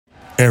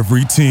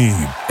Every team,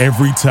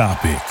 every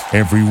topic,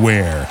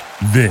 everywhere.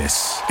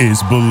 This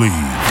is Believe.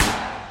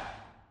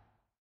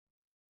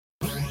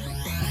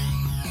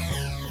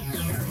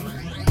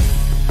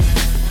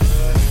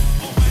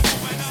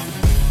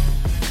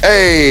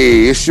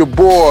 Hey, it's your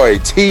boy,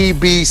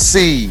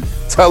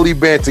 TBC, Tully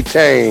Banter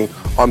Kane,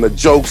 on the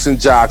Jokes and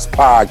Jocks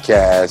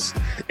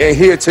podcast. And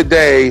here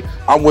today,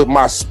 I'm with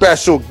my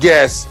special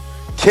guest,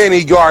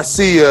 Kenny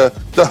Garcia,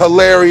 the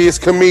hilarious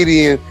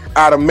comedian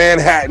out of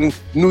Manhattan,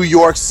 New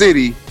York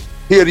City,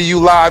 here to you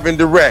live and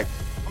direct.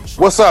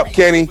 What's up,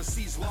 Kenny?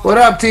 What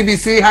up,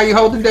 TBC? How you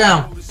holding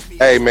down?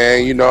 Hey,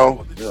 man, you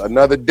know,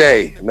 another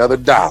day, another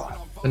dollar.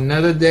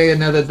 Another day,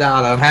 another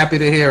dollar. I'm happy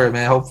to hear it,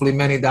 man. Hopefully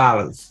many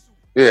dollars.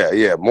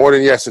 Yeah, more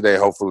than yesterday,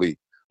 hopefully.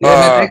 Yeah,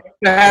 man, thanks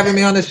for having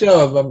me on the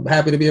show. I'm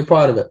happy to be a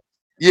part of it.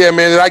 Yeah,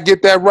 man, did I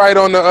get that right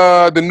on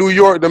the New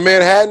York, the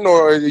Manhattan,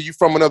 or are you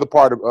from another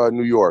part of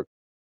New York?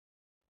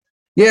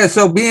 Yeah,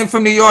 so being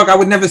from New York, I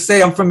would never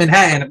say I'm from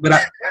Manhattan, but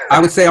I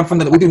would say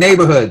we do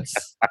neighborhoods.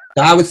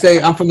 So I would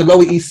say I'm from the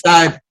Lower East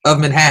Side of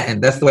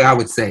Manhattan. That's the way I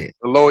would say it.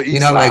 The Lower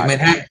East Side. Like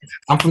Manhattan.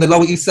 I'm from the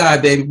Lower East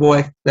Side, baby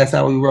boy. That's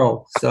how we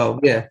roll. So,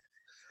 yeah.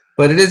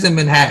 But it is in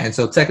Manhattan,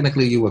 so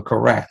technically you were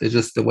correct. It's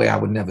just the way I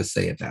would never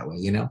say it that way,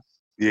 you know?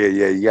 Yeah,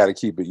 you got to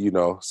keep it, you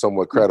know,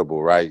 somewhat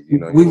credible, right? You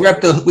know, we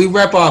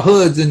rep our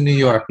hoods in New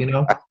York, you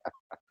know?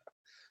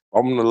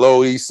 I'm on the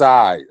Lower East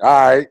Side.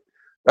 All right.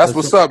 That's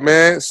what's up,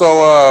 man.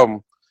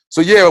 So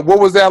yeah, what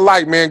was that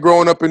like, man,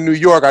 growing up in New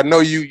York? I know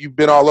you've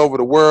been all over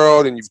the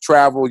world and you've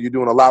traveled. You're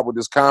doing a lot with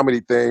this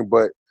comedy thing,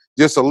 but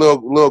just a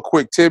little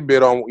quick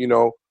tidbit on, you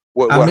know,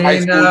 what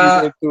high school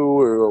you went to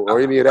or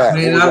any of that.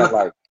 What was that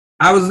like?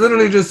 I was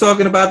literally just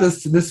talking about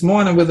this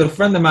morning with a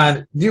friend of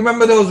mine. Do you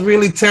remember those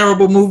really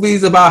terrible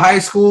movies about high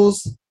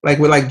schools? Like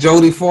with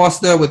Jodie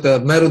Foster with the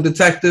metal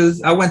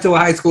detectors? I went to a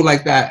high school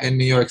like that in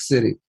New York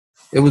City.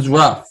 It was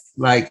rough.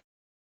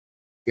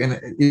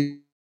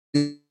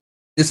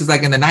 This is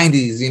like in the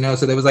 90s, you know,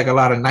 so there was like a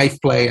lot of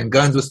knife play and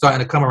guns were starting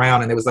to come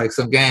around and there was like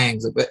some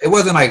gangs. But it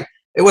wasn't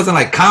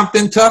like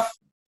Compton tough,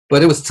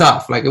 but it was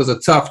tough. Like it was a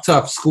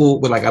tough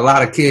school with like a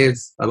lot of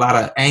kids, a lot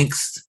of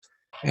angst.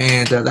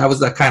 And that was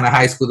the kind of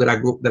high school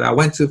that I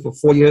went to for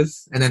 4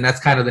 years. And then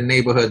that's kind of the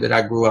neighborhood that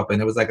I grew up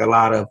in. It was like a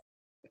lot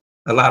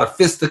of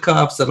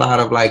fisticuffs, a lot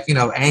of like, you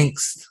know,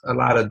 angst, a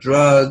lot of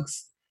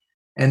drugs.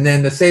 And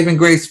then the saving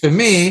grace for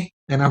me,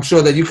 and I'm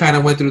sure that you kind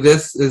of went through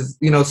this, is,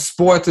 you know,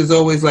 sports is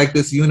always like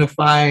this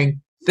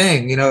unifying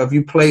thing. You know, if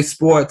you play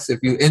sports, if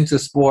you're into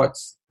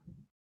sports,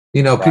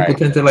 you know, people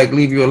tend to like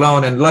leave you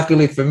alone. And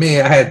luckily for me,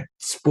 I had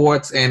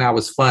sports and I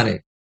was funny.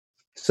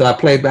 So I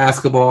played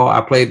basketball, I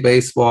played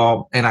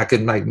baseball, and I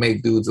could like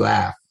make dudes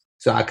laugh.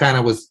 So I kind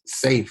of was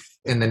safe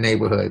in the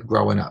neighborhood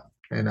growing up.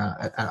 And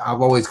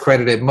I've always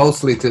credited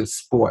mostly to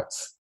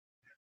sports.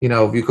 You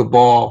know, if you could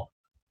ball,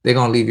 they're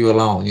going to leave you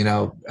alone. You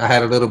know, I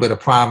had a little bit of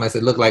promise.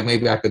 It looked like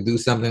maybe I could do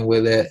something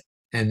with it.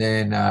 And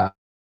then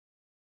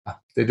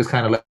they just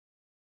kind of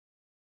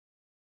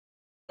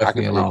left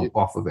me alone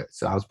off of it.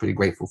 So I was pretty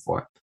grateful for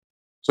it.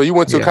 So you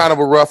went to kind of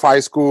a rough high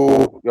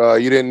school.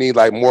 You didn't need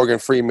like Morgan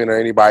Freeman or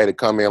anybody to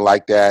come in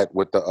like that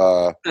with the.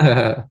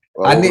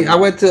 I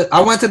went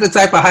to the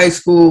type of high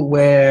school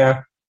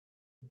where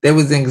there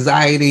was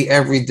anxiety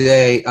every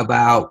day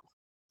about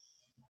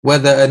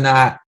whether or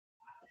not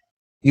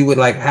you would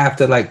like have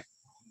to like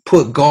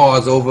put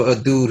gauze over a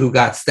dude who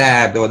got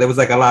stabbed, or there was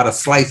like a lot of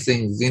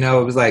slicings. You know,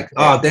 it was like,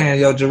 oh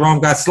damn, Jerome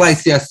got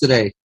sliced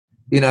yesterday.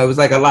 You know, it was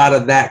like a lot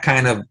of that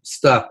kind of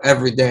stuff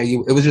every day.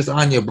 It was just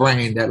on your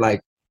brain that like.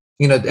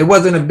 You know, it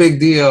wasn't a big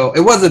deal.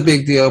 It was a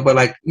big deal, but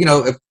like, you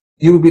know, if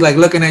you would be like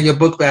looking at your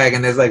book bag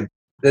and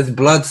there's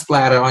blood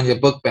splatter on your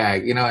book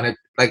bag, you know, and it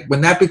like when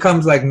that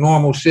becomes like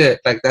normal shit,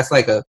 like that's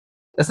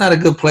not a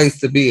good place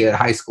to be at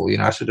high school. You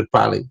know, I should have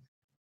probably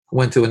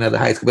went to another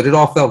high school, but it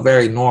all felt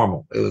very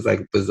normal. It was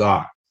like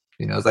bizarre.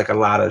 You know, it was like a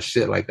lot of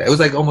shit like that. It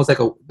was like almost like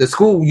the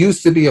school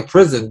used to be a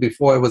prison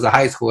before it was a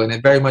high school, and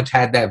it very much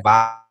had that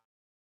vibe.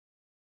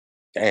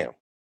 Damn.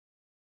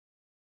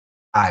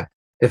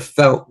 It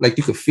felt like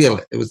you could feel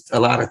it. It was a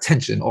lot of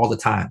tension all the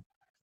time.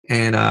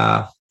 And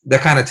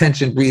that kind of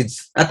tension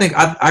breeds, I think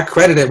I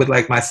credit it with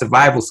like my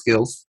survival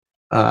skills.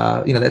 You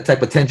know, that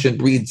type of tension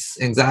breeds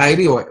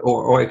anxiety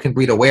or it can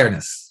breed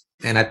awareness.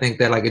 And I think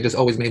that like it just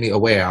always made me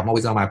aware. I'm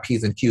always on my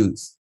P's and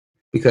Q's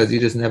because you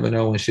just never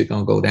know when shit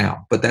gonna go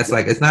down. But that's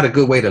like, it's not a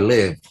good way to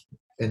live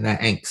in that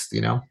angst,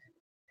 you know?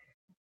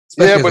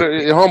 Especially but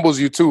it humbles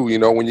you too, you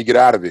know, when you get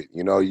out of it,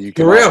 you know, you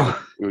can for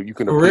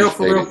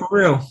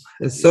real.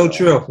 It's so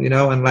true, you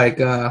know, and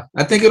like,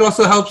 I think it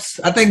also helps.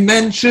 I think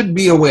men should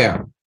be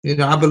aware, you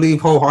know, I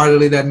believe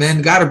wholeheartedly that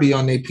men got to be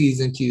on their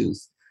P's and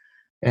Q's.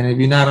 And if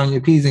you're not on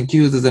your P's and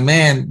Q's as a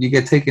man, you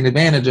get taken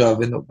advantage of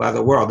by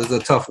the world. It's a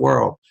tough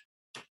world.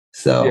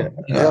 So,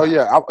 hell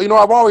yeah. You know,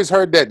 I've always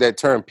heard that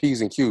term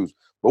P's and Q's,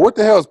 but what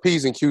the hell does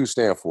P's and Q's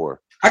stand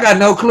for? I got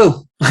no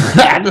clue.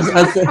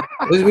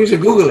 We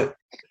should Google it.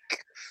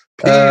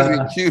 P's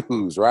and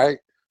Q's, right?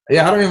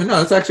 Yeah, I don't even know.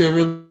 That's actually a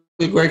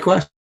really great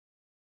question.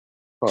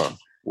 Huh.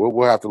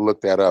 We'll have to look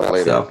that up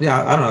later. So,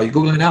 yeah, I don't know. You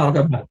Googling it now?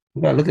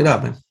 We gotta look it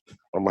up, man.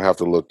 I'm gonna have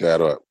to look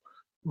that up.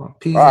 Well,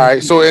 All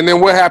right. So, and then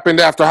what happened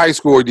after high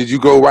school? Did you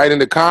go right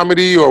into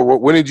comedy, or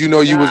when did you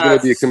know you was going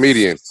to be a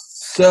comedian?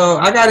 So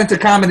I got into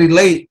comedy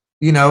late.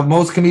 You know,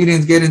 most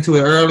comedians get into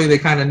it early. They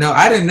kind of know.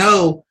 I didn't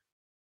know.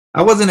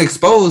 I wasn't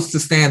exposed to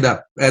stand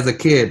up as a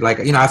kid. Like,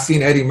 you know, I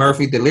seen Eddie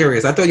Murphy,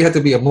 Delirious. I thought you had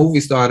to be a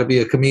movie star to be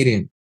a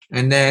comedian.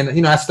 And then,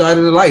 you know, I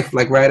started a life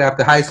like right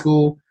after high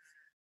school.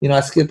 You know, I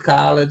skipped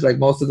college like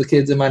most of the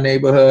kids in my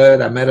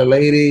neighborhood. I met a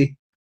lady.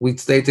 We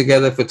stayed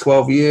together for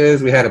 12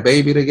 years. We had a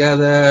baby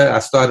together. I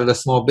started a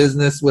small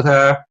business with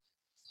her.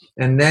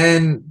 And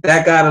then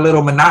that got a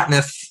little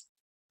monotonous.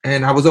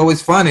 And I was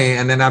always funny.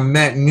 And then I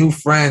met new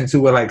friends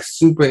who were like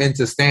super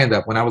into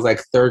stand-up when I was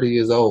like 30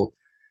 years old.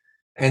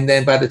 And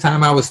then by the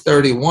time I was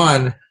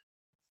 31,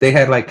 they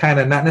had like kind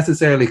of not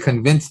necessarily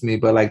convinced me,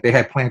 but like they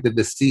had planted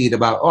the seed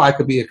about, oh, I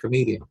could be a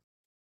comedian.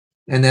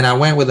 And then I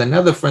went with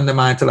another friend of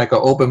mine to like an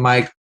open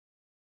mic.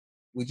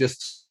 We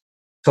just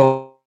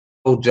told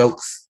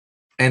jokes.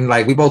 And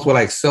like we both were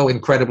like so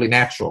incredibly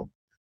natural.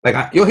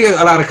 Like you'll hear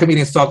a lot of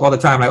comedians talk all the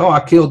time, like, oh,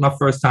 I killed my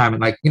first time.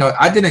 And like, you know,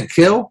 I didn't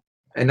kill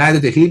and neither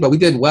did he, but we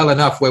did well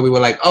enough where we were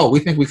like, oh, we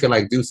think we could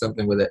like do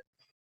something with it.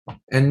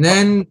 And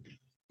then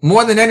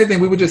more than anything,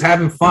 we were just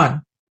having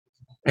fun.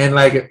 And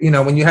like, you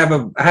know, when you have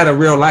I had a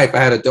real life, I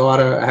had a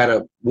daughter, I had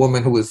a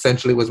woman who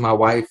essentially was my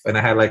wife, and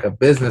I had like a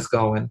business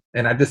going,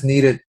 and I just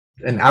needed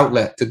an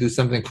outlet to do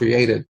something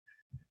creative.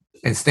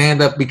 And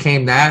stand-up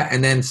became that.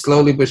 And then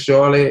slowly but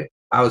surely,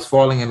 I was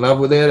falling in love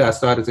with it. I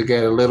started to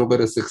get a little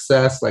bit of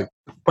success. Like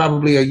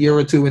probably a year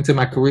or two into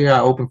my career, I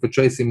opened for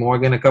Tracy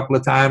Morgan a couple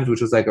of times,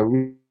 which was like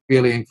a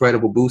really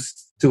incredible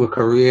boost to a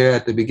career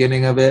at the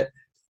beginning of it.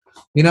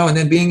 You know, and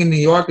then being in New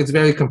York, it's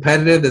very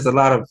competitive. There's a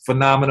lot of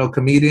phenomenal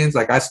comedians.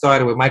 Like I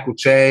started with Michael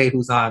Che,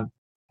 who's on,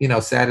 you know,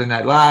 Saturday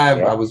Night Live.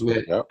 Yep. I was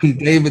with Pete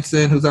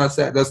Davidson, who's on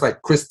Saturday. There's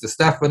like Chris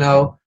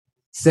DiStefano,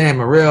 Sam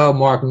Morril,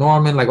 Mark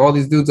Norman. Like all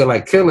these dudes are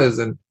like killers.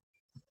 And,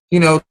 you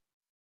know,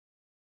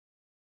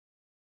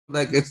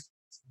 like it's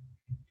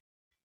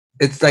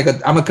like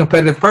I'm a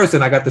competitive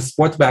person. I got the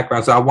sports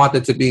background, so I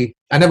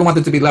never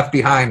wanted to be left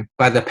behind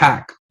by the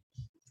pack.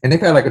 And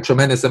they've had like a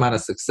tremendous amount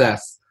of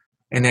success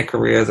in their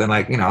careers. And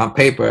like, you know, on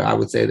paper, I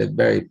would say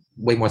they're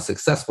way more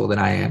successful than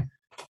I am.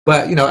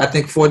 But, you know, I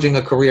think forging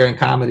a career in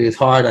comedy is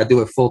hard. I do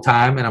it full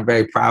time. And I'm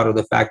very proud of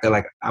the fact that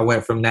like I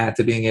went from that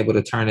to being able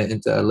to turn it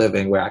into a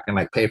living where I can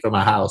like pay for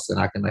my house and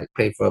I can like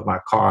pay for my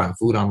car and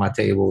food on my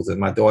tables. And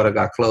my daughter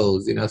got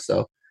clothes, you know,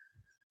 so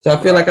I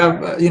feel like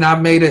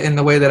I've made it in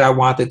the way that I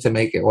wanted to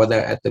make it, or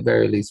that at the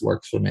very least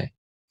works for me.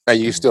 And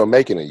you're still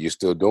making it. You're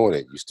still doing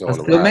it. You're still on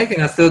the ride.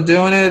 I'm still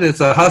doing it. It's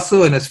a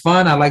hustle and it's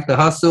fun. I like the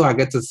hustle. I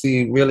get to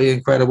see really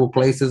incredible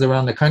places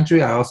around the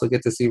country. I also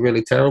get to see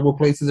really terrible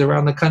places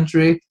around the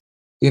country,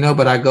 you know,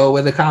 but I go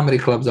where the comedy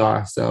clubs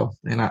are. So,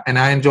 and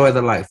I enjoy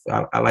the life.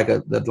 I like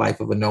the life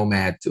of a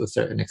nomad to a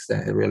certain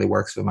extent. It really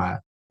works for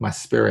my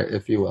spirit,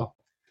 if you will.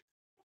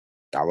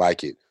 I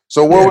like it.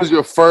 So what was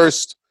your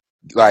first,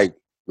 like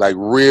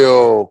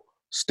real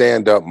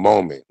stand-up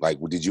moment? Like,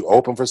 did you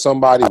open for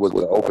somebody? Was it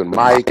an open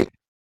mic?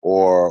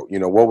 Or, you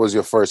know, what was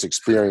your first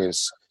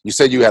experience? You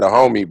said you had a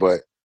homie, but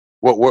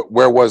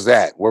where was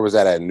that? Where was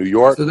that at? New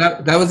York? So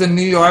that was in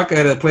New York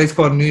at a place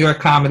called New York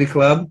Comedy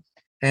Club.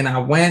 And I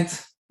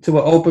went to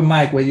an open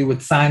mic where you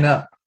would sign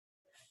up.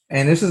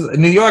 And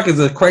New York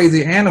is a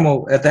crazy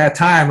animal at that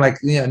time. Like,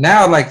 you know,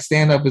 now like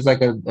stand-up is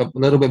like a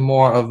little bit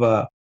more of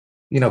a,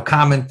 you know,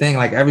 common thing.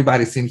 Like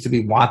everybody seems to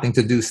be wanting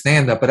to do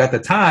stand-up. But at the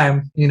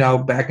time, you know,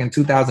 back in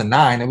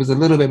 2009, it was a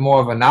little bit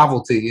more of a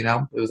novelty, you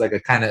know. It was like a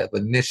kind of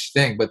a niche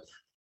thing. But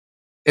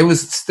it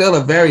was still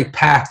a very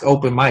packed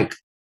open mic.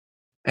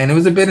 And it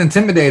was a bit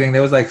intimidating.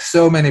 There was like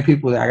so many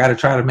people that I got to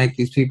try to make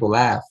these people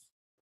laugh.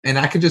 And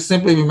I could just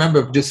simply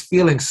remember just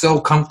feeling so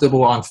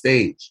comfortable on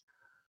stage.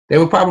 There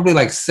were probably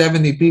like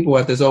 70 people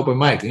at this open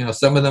mic. You know,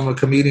 some of them were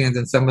comedians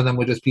and some of them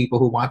were just people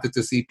who wanted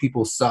to see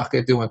people suck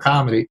at doing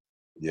comedy.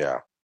 Yeah.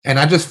 And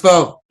I just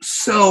felt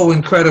so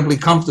incredibly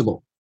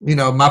comfortable. You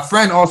know, my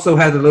friend also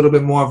had a little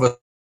bit more of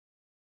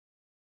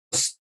a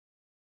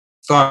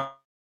stark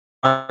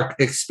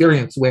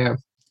experience where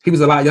he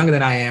was a lot younger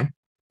than I am.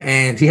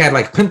 And he had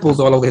like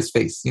pimples all over his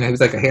face. You know, he was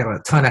like, he had a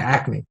ton of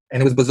acne.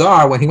 And it was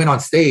bizarre when he went on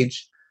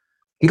stage,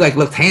 he like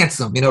looked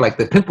handsome, you know, like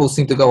the pimples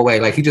seemed to go away.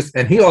 Like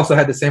and he also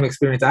had the same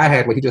experience I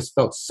had where he just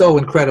felt so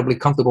incredibly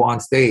comfortable on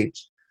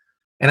stage.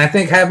 And I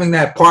think having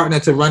that partner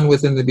to run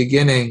with in the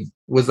beginning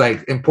was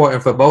like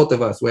important for both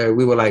of us, where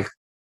we were like,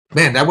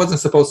 man, that wasn't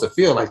supposed to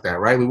feel like that,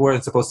 right? We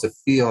weren't supposed to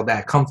feel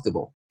that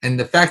comfortable. And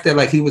the fact that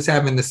like he was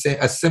having a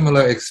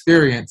similar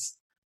experience,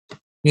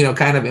 you know,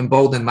 kind of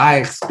emboldened my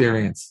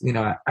experience. You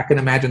know, I can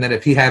imagine that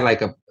if he had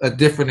like a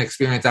different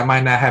experience, I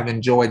might not have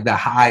enjoyed the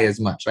high as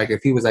much. Like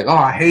if he was like, oh,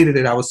 I hated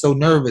it, I was so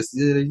nervous,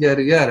 yada,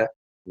 yada, yada.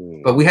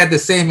 But we had the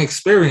same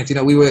experience. You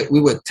know, we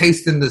were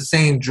tasting the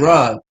same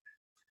drug.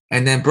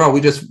 And then, bro,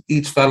 we just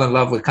each fell in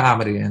love with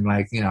comedy. And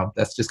like, you know,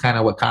 that's just kind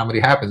of what comedy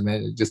happens,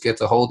 man. It just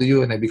gets a hold of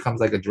you and it becomes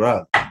like a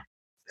drug.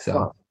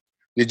 So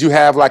did you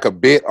have like a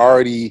bit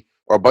already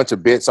or a bunch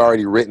of bits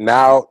already written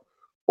out?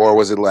 Or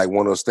was it like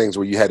one of those things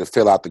where you had to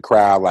fill out the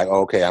crowd, like,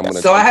 okay, I'm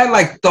gonna. So I had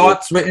like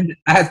thoughts written.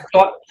 I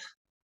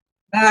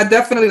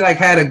definitely like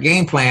had a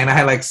game plan. I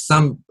had like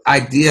some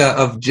idea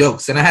of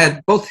jokes, and I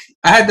had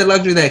the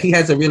luxury that he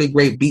has a really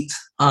great beat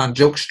on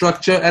joke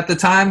structure at the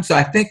time. So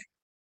I think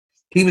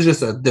he was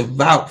just a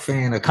devout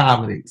fan of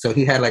comedy. So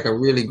he had like a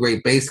really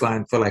great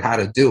baseline for like how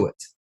to do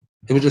it.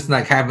 It was just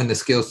like having the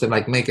skills to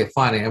like make it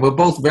funny, and we're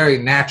both very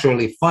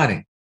naturally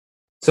funny.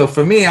 So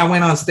for me, I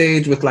went on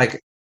stage with like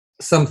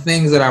some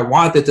things that I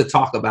wanted to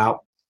talk about,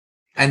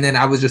 and then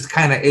I was just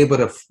kind of able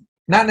to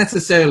not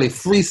necessarily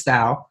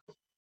freestyle,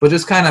 but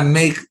just kind of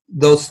make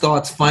those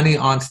thoughts funny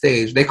on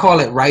stage. They call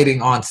it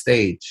writing on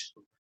stage.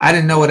 I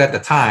didn't know it at the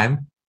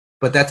time,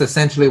 but that's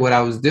essentially what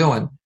I was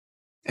doing.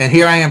 And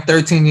here I am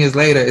 13 years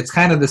later. It's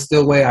kind of the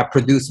still way I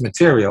produce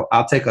material.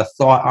 I'll take a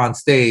thought on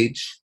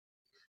stage,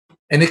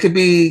 and it could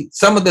be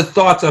some of the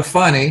thoughts are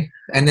funny,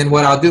 and then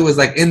what I'll do is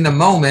like in the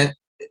moment,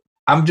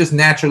 I'm just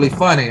naturally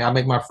funny. I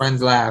make my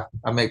friends laugh.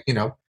 And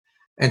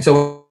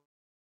so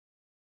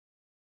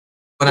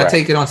when I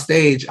take it on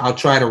stage, I'll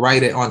try to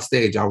write it on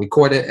stage. I'll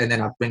record it, and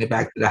then I'll bring it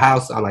back to the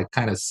house. I'll like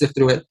kind of sift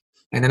through it.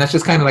 And then that's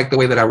just kind of like the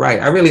way that I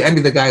write. I really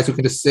envy the guys who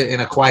can just sit in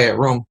a quiet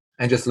room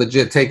and just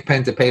legit take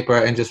pen to paper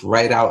and just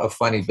write out a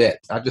funny bit.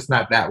 I'm just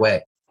not that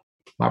way.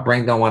 My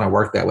brain don't want to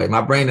work that way.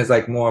 My brain is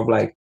like more of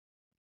like,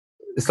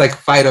 it's like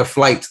fight or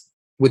flight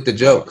with the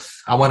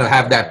jokes. I want to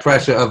have that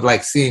pressure of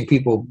like seeing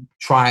people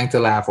trying to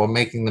laugh or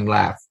making them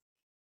laugh,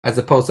 as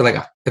opposed to like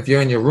if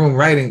you're in your room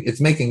writing, it's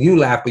making you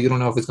laugh, but you don't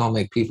know if it's gonna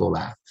make people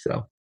laugh.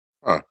 So,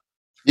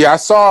 yeah, I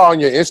saw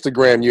on your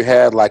Instagram you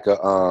had like a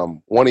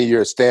one of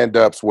your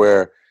stand-ups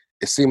where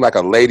it seemed like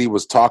a lady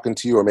was talking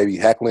to you or maybe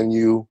heckling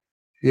you.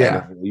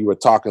 Yeah, and you were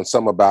talking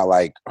something about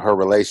like her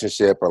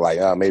relationship or like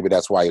maybe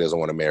that's why he doesn't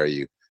want to marry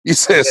you. You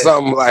said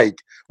something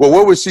like, well,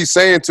 what was she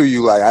saying to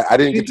you? Like, I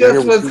didn't get to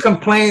hear.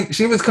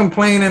 She was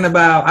complaining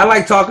about, I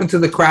like talking to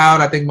the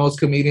crowd. I think most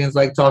comedians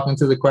like talking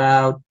to the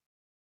crowd.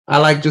 I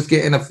like just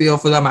getting a feel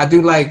for them. I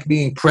do like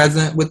being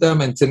present with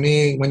them. And to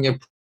me,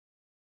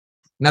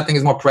 nothing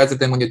is more present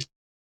than when you're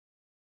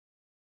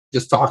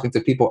just talking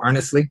to people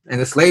earnestly. And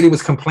this lady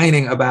was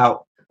complaining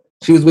about,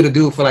 she was with a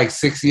dude for like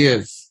 6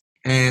 years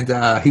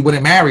and he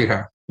wouldn't marry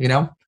her,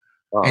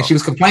 And she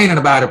was complaining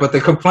about it, but the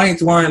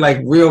complaints weren't like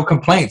real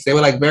complaints. They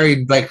were like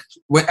very like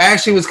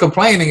as she was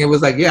complaining, it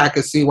was like, yeah, I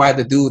could see why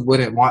the dude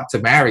wouldn't want to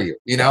marry you,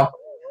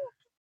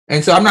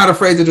 And so I'm not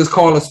afraid to just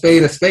call a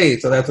spade a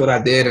spade. So that's what I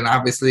did. And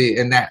obviously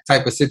in that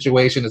type of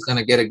situation, it's going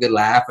to get a good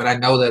laugh. And I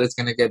know that it's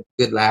going to get a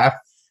good laugh.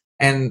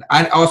 And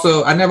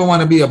I never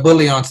want to be a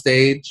bully on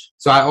stage.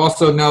 So I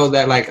also know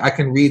that like I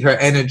can read her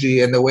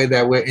energy and the way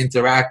that we're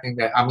interacting,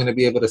 that I'm going to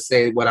be able to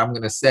say what I'm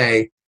going to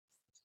say.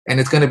 And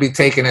it's going to be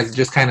taken as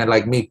just kind of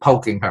like me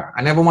poking her.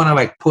 I never want to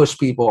like push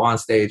people on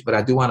stage, but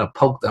I do want to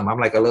poke them. I'm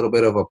like a little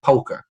bit of a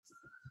poker,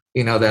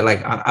 that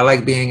like I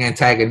like being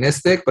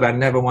antagonistic, but I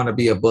never want to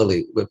be a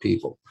bully with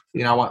people.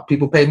 I want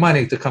people pay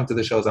money to come to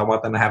the shows. I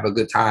want them to have a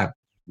good time.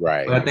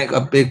 Right. But I think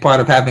a big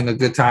part of having a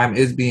good time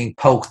is being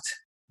poked,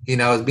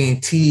 is being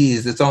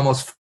teased. It's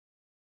almost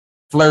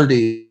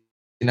flirty,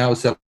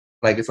 so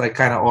like, it's like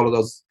kind of all of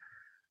those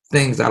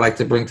things I like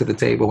to bring to the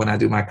table when I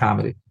do my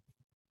comedy.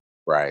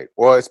 Right.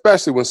 Well,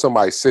 especially when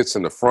somebody sits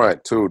in the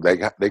front too, they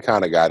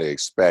kind of got to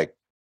expect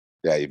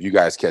that if you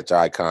guys catch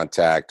eye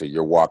contact or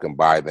you're walking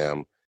by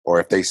them, or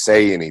if they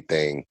say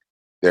anything,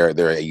 they're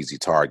an easy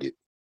target.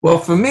 Well,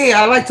 for me,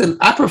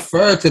 I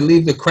prefer to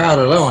leave the crowd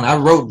alone. I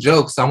wrote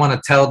jokes. I want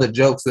to tell the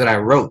jokes that I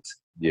wrote.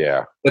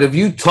 Yeah. But if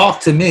you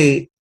talk to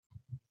me,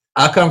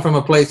 I come from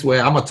a place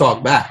where I'm gonna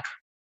talk back,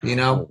 and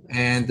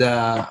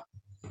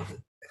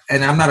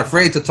I'm not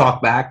afraid to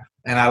talk back,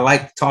 and I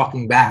like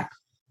talking back.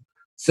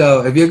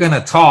 So if you're going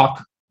to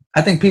talk,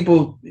 I think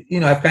people,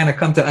 have kind of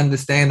come to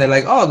understand that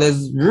like, oh,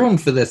 there's room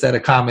for this at a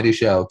comedy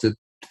show to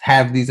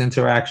have these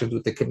interactions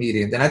with the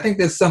comedians. And I think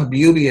there's some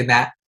beauty in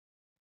that.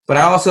 But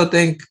I also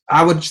think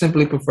I would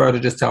simply prefer to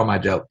just tell my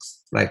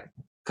jokes. Like,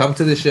 come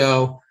to the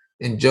show,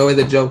 enjoy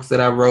the jokes that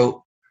I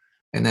wrote,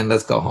 and then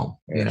let's go home,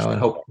 and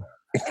hope.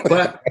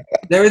 But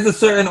there is a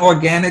certain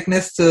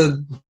organicness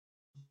to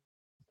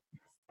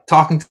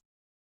talking to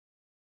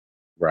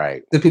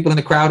the people in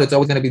the crowd. It's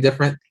always going to be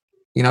different.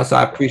 So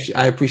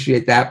I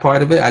appreciate that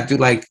part of it. I do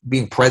like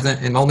being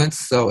present in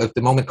moments. So if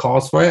the moment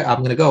calls for it, I'm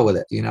going to go with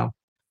it, Now,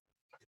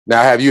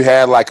 have you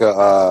had like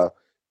a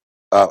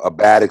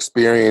bad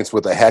experience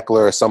with a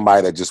heckler or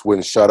somebody that just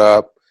wouldn't shut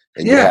up?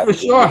 Yeah, for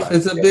sure.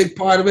 It's a big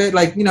part of it.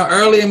 Like,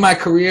 early in my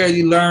career,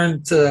 you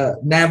learn to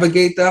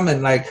navigate them.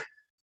 And like,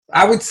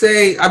 I would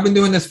say I've been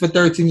doing this for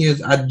 13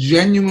 years. I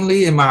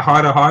genuinely, in my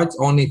heart of hearts,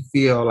 only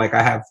feel like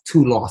I have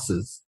 2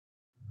 losses.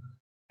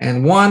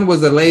 And one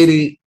was a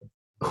lady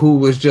who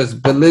was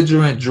just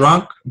belligerent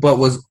drunk, but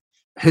was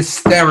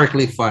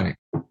hysterically funny.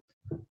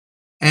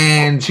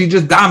 And she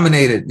just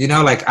dominated,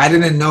 like I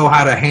didn't know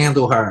how to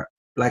handle her.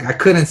 Like I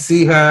couldn't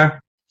see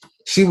her.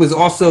 She was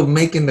also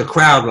making the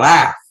crowd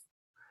laugh.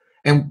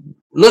 And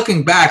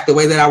looking back, the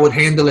way that I would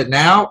handle it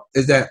now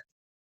is that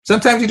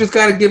sometimes you just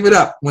got to give it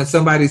up when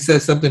somebody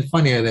says something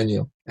funnier than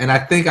you. And I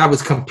think I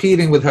was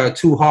competing with her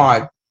too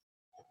hard,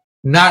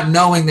 not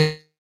knowing that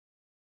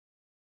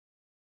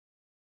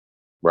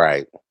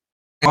Right.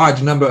 a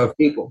large number of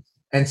people.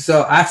 And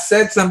so I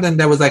said something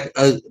that was like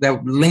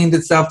that leaned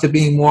itself to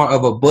being more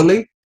of a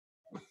bully.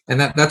 And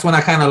that's when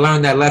I kind of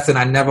learned that lesson.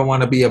 I never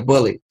want to be a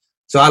bully.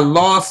 So I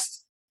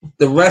lost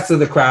the rest of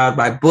the crowd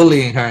by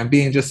bullying her and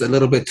being just a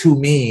little bit too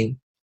mean.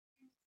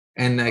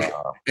 And like,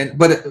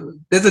 but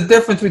there's a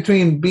difference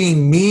between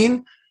being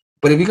mean.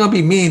 But if you're gonna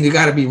be mean, you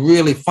got to be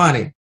really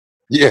funny.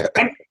 Yeah.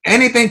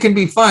 Anything can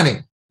be funny.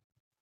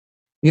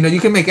 You know,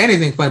 you can make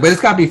anything funny, but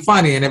it's got to be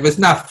funny. And if it's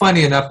not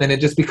funny enough, then it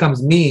just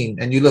becomes mean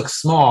and you look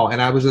small.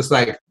 And I was just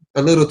like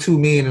a little too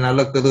mean and I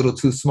looked a little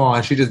too small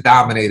and she just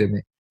dominated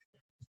me.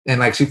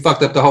 And like she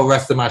fucked up the whole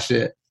rest of my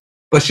shit.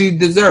 But she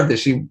deserved it.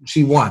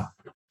 She won.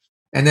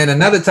 And then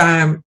another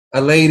time,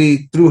 a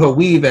lady threw her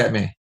weave at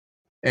me.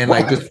 And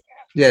like,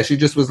 she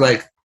just was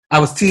like, I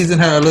was teasing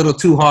her a little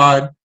too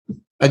hard.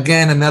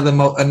 Again,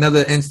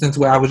 another instance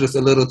where I was just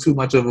a little too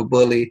much of a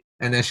bully.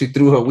 And then she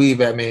threw her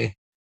weave at me.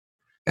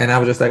 And I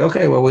was just like,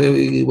 okay, well, where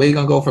you going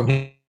to go from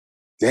here?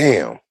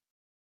 Damn.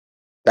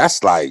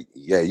 That's like,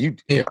 you.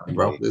 Yeah,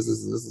 bro.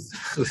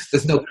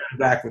 There's no coming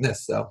back from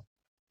this. So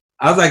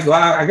I was like, well,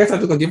 I guess I'm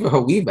just going to give her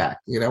weave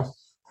back, you know?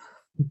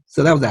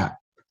 So that was that.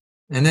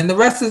 And then the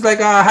rest is like,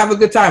 have a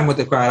good time with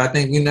the crowd. I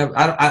think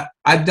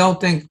I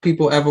don't think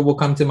people ever will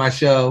come to my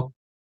show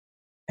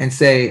and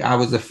say I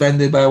was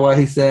offended by what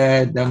he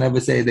said. They'll never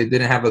say they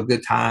didn't have a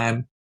good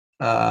time.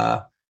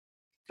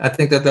 I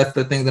think that's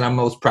the thing that I'm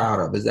most proud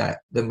of is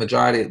that the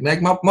majority,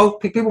 like most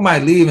people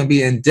might leave and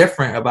be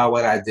indifferent about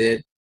what I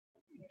did,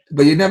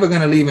 but you're never going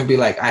to leave and be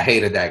like, I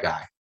hated that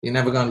guy. You're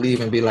never going to leave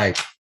and be like,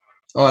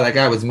 oh, that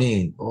guy was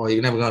mean. Or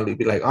you're never going to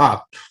be like,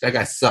 oh, that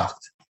guy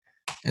sucked.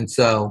 And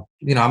so,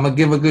 you know, I'm going to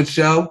give a good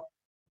show.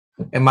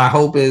 And my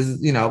hope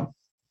is, you know,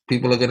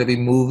 people are going to be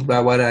moved by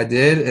what I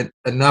did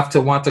enough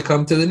to want to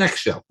come to the next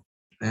show.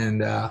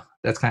 And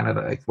that's kind of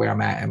like where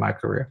I'm at in my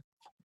career.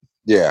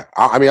 Yeah,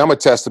 I mean, I'm a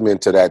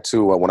testament to that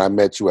too. When I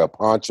met you at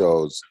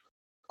Poncho's,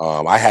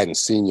 I hadn't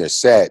seen your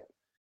set,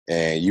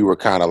 and you were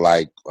kind of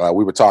like,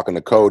 we were talking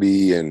to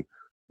Cody, and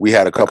we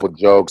had a couple of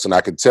jokes, and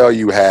I could tell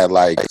you had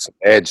like some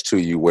edge to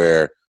you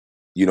where,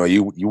 you know,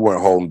 you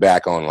weren't holding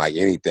back on like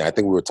anything. I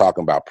think we were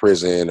talking about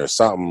prison or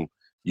something.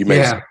 You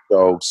made some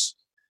jokes,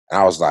 and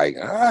I was like,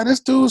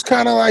 this dude's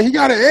kind of like, he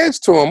got an edge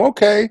to him,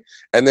 okay.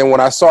 And then when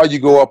I saw you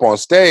go up on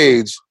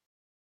stage,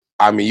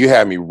 I mean, you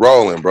had me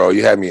rolling, bro.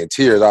 You had me in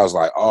tears. I was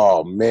like,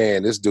 "Oh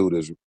man, this dude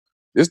is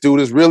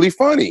really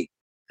funny."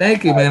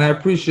 Thank you, man. I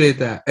appreciate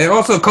that. And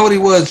also, Cody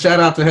Woods, shout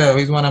out to him.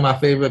 He's one of my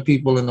favorite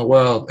people in the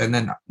world, and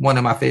then one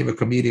of my favorite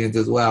comedians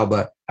as well.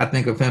 But I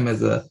think of him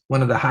as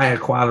one of the higher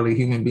quality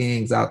human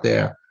beings out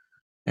there,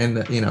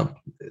 and you know,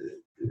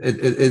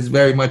 it's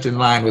very much in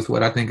line with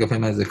what I think of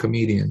him as a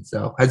comedian.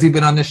 So, has he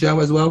been on the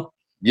show as well?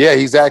 Yeah,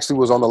 he's actually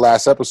was on the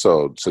last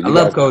episode. So I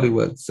love Cody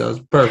Woods, so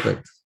it's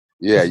perfect.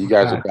 Yeah, you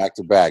guys are back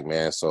to back,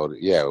 man. So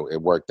yeah,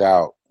 it worked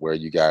out where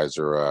you guys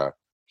are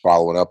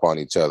following up on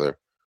each other.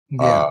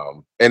 Yeah.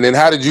 And then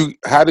how did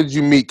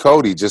you meet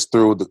Cody? Just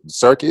through the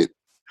circuit?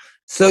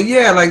 So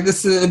yeah, like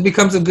this it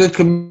becomes a good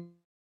community.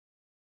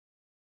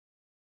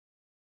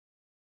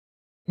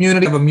 I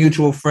have a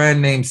mutual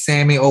friend named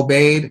Sammy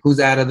Obeid,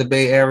 who's out of the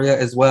Bay Area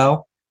as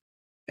well.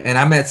 And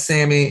I met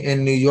Sammy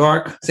in New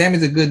York.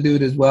 Sammy's a good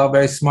dude as well,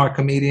 very smart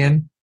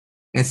comedian.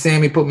 And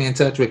Sammy put me in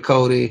touch with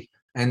Cody.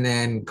 And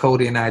then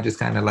Cody and I just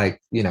kind of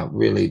like, you know,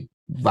 really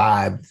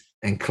vibed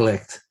and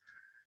clicked.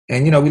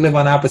 And, you know, we live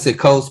on opposite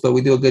coasts, but we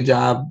do a good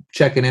job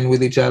checking in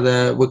with each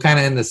other. We're kind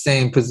of in the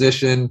same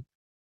position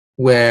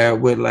where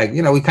we're like,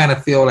 you know, we kind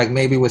of feel like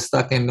maybe we're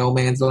stuck in no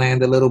man's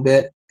land a little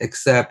bit,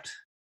 except,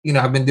 you know,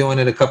 I've been doing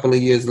it a couple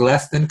of years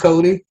less than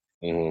Cody.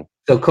 Mm-hmm.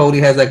 So Cody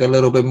has like a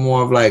little bit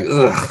more of like,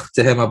 ugh,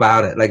 to him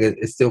about it. Like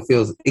it still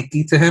feels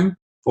icky to him,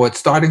 or it's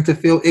starting to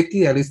feel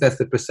icky. At least that's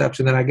the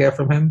perception that I get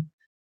from him.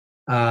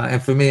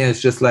 And for me, it's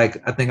just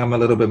like, I think I'm a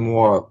little bit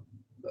more,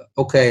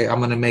 okay, I'm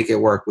going to make it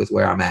work with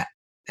where I'm at.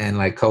 And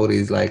like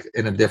Cody's like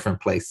in a different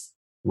place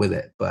with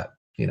it, but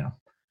you know.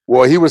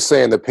 Well, he was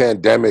saying the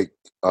pandemic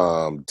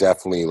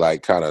definitely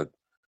like kind of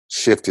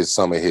shifted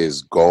some of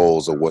his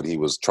goals of what he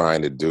was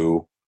trying to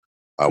do.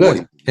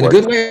 Good. In a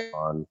good way?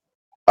 Or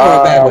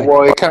a bad way?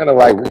 Well, it kind of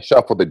like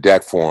reshuffled the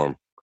deck for him.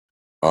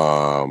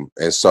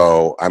 And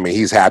so, I mean,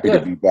 he's happy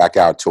to be back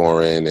out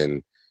touring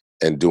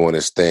and doing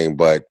his thing,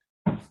 but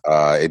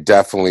it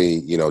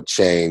definitely, you know,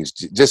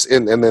 changed. Just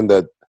and then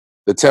the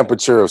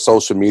temperature of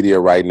social media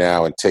right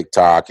now and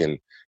TikTok and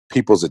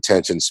people's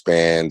attention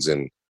spans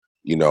and,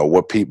 you know,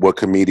 what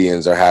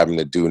comedians are having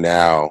to do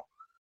now,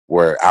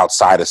 where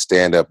outside of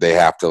stand-up, they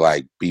have to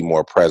like be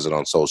more present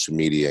on social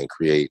media and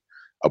create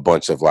a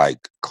bunch of like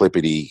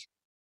clippity,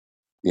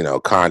 you know,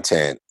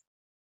 content.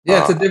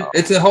 Yeah,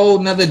 it's a whole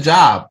nother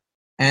job.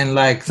 And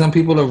like some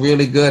people are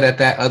really good at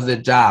that other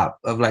job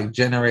of like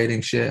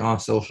generating shit on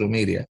social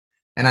media.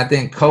 And I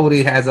think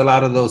Cody has a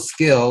lot of those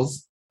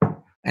skills,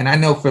 And I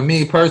know for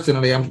me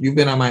personally, you've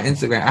been on my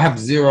Instagram. I have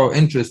zero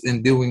interest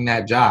in doing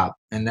that job,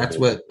 and that's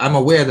what I'm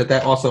aware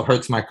that also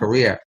hurts my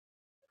career.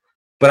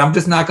 But I'm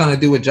just not going to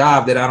do a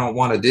job that I don't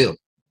want to do.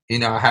 You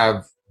know,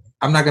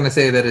 I'm not going to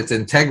say that it's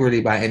integrity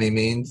by any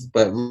means,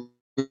 but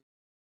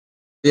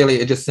really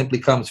it just simply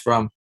comes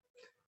from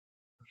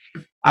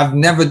I've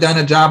never done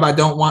a job I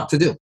don't want to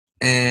do.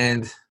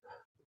 And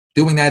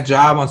doing that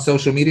job on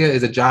social media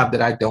is a job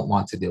that I don't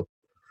want to do.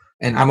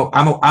 And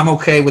I'm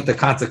okay with the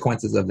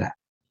consequences of that,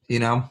 you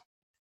know?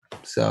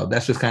 So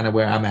that's just kind of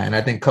where I'm at. And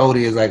I think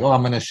Cody is like, oh,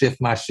 I'm going to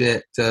shift my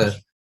shit to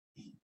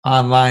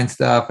online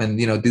stuff and,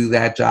 you know, do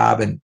that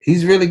job. And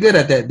he's really good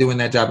at that, doing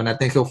that job. And I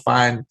think he'll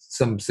find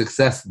some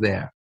success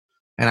there.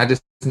 And I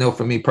just know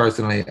for me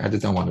personally, I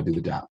just don't want to do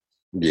the job.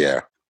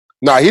 Yeah.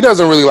 No, he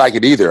doesn't really like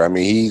it either. I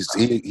mean,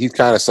 he's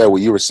kind of said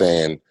what you were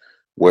saying,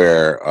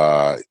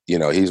 where, you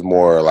know, he's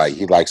more like,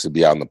 he likes to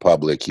be out in the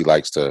public. He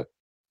likes to,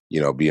 you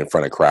know, be in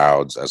front of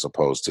crowds as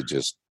opposed to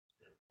just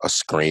a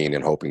screen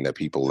and hoping that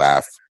people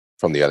laugh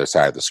from the other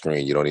side of the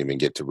screen. You don't even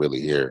get to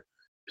really hear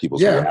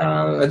people's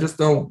I just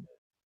don't.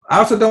 I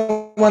also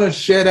don't want to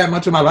share that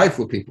much of my life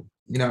with people.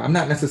 You know, I'm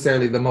not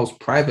necessarily the most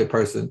private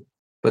person,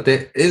 but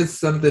there is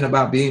something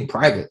about being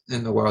private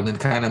in the world and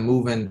kind of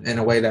moving in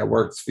a way that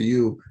works for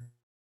you.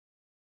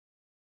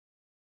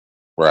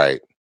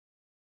 Right.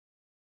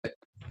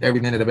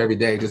 Every minute of every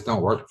day just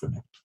don't work for me.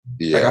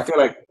 Yeah.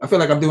 Like I feel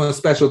like I'm doing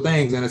special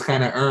things and it's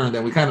kind of earned,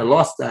 and we kind of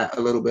lost that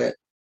a little bit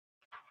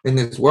in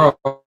this world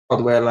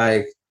where,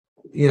 like,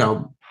 you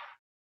know,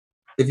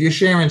 if you're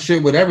sharing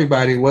shit with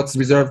everybody, what's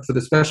reserved for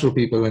the special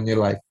people in your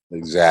life?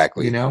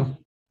 Exactly. You know?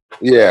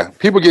 Yeah.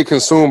 People get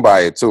consumed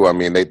by it too. I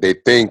mean, they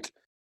think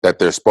that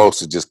they're supposed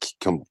to just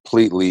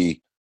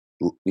completely,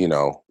 you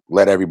know,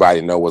 let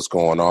everybody know what's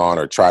going on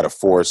or try to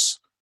force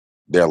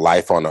their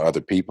life on other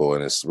people,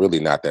 and it's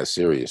really not that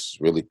serious.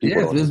 Really,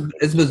 people. Yeah,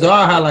 it's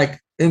bizarre how, like,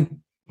 in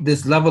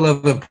this level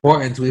of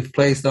importance we've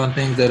placed on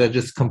things that are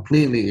just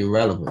completely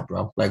irrelevant,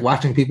 bro. Like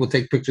watching people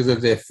take pictures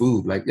of their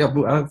food. Like, yeah,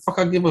 bro,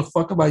 I give a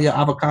fuck about your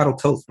avocado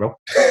toast, bro.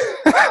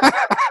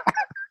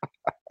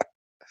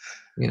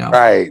 You know?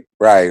 Right.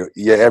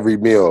 Yeah, every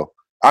meal.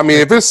 I mean,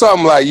 if it's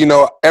something like, you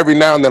know, every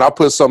now and then I'll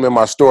put something in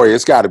my story,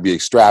 it's got to be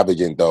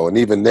extravagant, though. And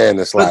even then,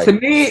 it's but like. To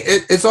me,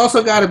 it's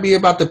also got to be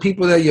about the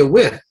people that you're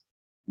with.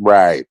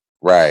 Right.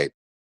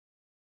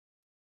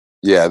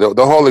 Yeah, the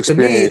whole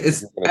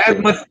experience. To me, it's as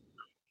much.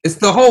 It's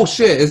the whole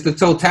shit. It's the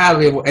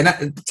totality of,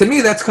 and to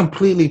me, that's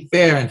completely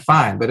fair and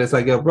fine. But it's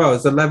like, yo, bro,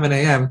 it's 11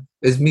 a.m.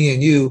 It's me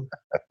and you.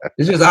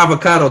 It's just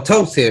avocado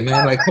toast here,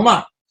 man. Like, come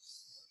on.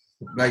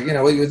 Like, you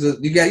know,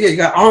 you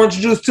got orange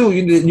juice too.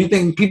 You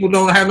think people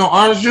don't have no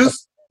orange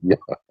juice? Yeah.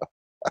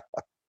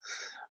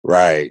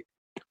 Right.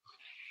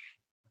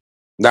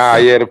 Nah,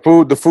 yeah,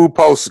 the food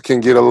posts can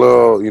get a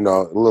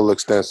little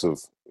extensive.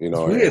 You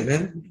know, it's weird,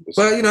 man.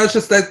 But, you know, it's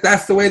just like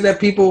that's the way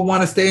that people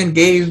want to stay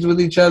engaged with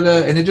each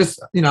other. And it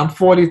just, you know, I'm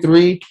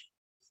 43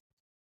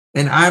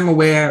 and I'm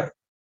aware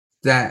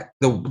that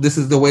this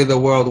is the way the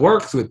world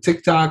works with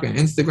TikTok and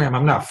Instagram.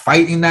 I'm not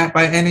fighting that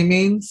by any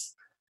means.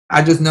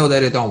 I just know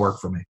that it don't work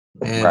for me.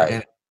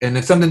 And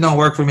if something don't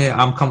work for me,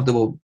 I'm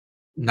comfortable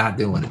not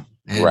doing it.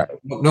 And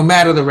no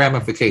matter the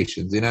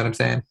ramifications, you know what I'm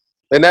saying?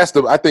 And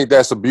I think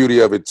that's the beauty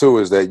of it too,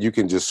 is that you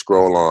can just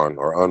scroll on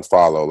or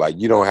unfollow. Like,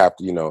 you don't have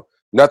to, you know,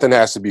 nothing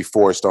has to be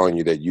forced on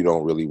you that you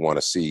don't really want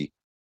to see.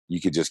 You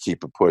could just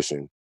keep it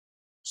pushing.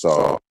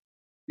 So,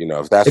 you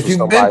know, if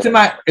you've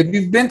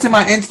been to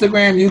my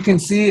Instagram, you can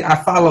see I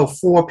follow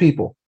 4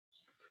 people.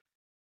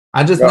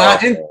 I'm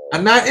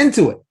not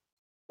into it.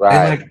 Right.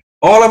 And like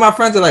all of my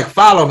friends are like,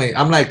 follow me.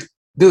 I'm like,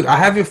 dude, I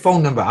have your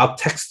phone number. I'll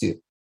text you.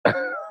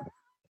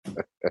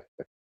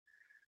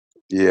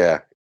 Yeah,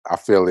 I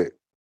feel it.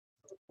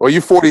 Well,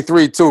 you're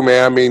 43 too,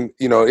 man. I mean,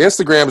 you know,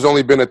 Instagram's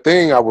only been a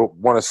thing, I would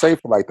want to say,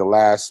 for like the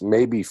last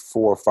maybe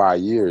 4 or 5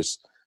 years.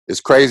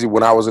 It's crazy.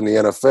 When I was in the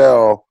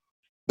NFL,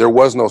 there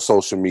was no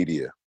social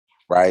media,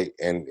 right?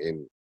 And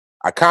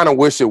I kind of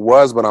wish it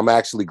was, but I'm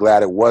actually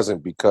glad it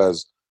wasn't,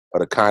 because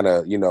of the kind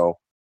of, you know,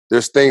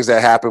 there's things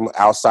that happen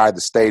outside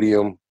the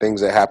stadium,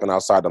 things that happen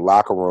outside the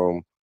locker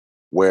room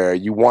where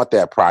you want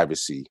that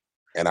privacy.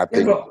 And I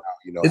think,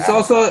 you know, it's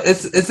also,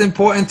 it's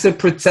important to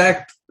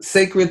protect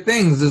sacred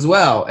things as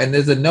well. And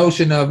there's a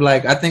notion of,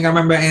 like, I think I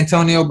remember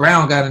Antonio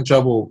Brown got in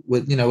trouble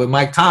with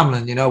Mike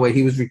Tomlin, you know, where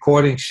he was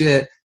recording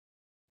shit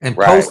and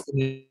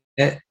posting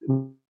it.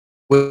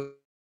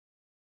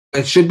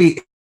 It should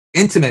be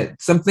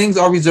intimate. Some things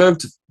are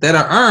reserved that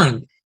are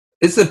earned.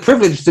 It's a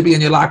privilege to be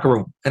in your locker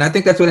room. And I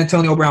think that's what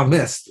Antonio Brown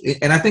missed.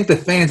 And I think the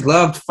fans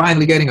loved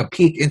finally getting a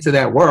peek into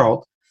that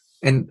world.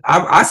 And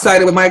I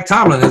sided with Mike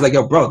Tomlin. It's like,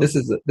 yo, bro, this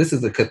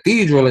is a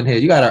cathedral in here.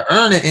 You got to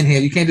earn it in here.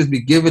 You can't just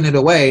be giving it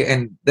away.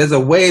 And there's a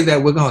way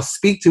that we're going to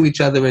speak to each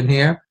other in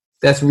here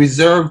that's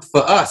reserved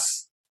for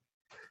us.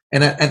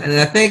 And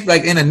I think,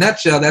 like, in a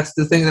nutshell, that's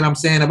the thing that I'm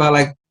saying about,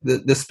 like,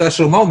 the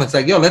special moments.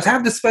 Like, yo, let's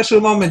have the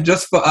special moment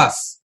just for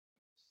us.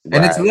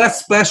 And it's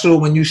less special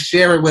when you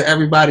share it with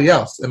everybody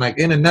else. And, like,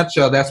 in a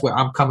nutshell, that's where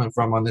I'm coming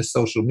from on this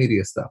social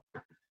media stuff,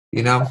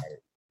 you know?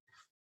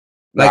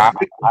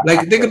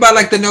 Like, think about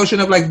like the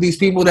notion of like these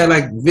people that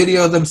like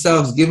video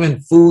themselves giving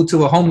food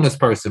to a homeless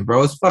person,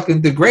 bro. It's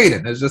fucking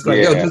degrading. It's just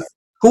like, yo, just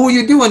who are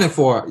you doing it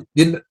for?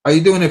 Are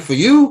you doing it for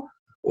you,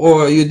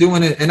 or are you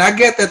doing it? And I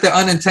get that the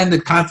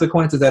unintended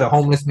consequences that a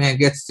homeless man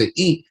gets to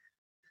eat,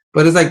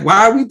 but it's like,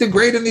 why are we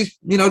degrading these?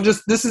 You know,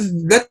 just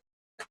let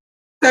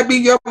that be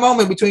your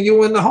moment between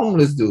you and the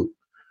homeless dude.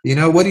 You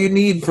know, what do you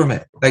need from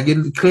it? Like,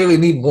 you clearly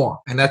need more.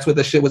 And that's what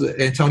the shit was.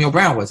 Antonio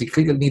Brown was. He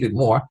clearly needed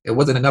more. It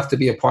wasn't enough to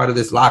be a part of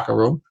this locker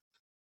room.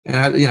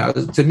 And,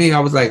 to me, I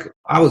was like,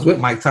 I was with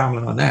Mike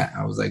Tomlin on that.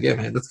 I was like, yeah,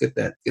 man, let's get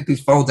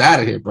these phones out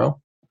of here, bro.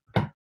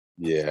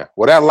 Yeah.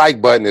 Well, that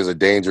like button is a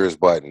dangerous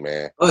button,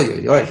 man. Oh,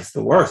 yeah, it's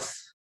the worst.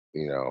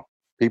 You know,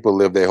 people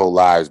live their whole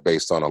lives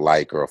based on a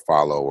like or a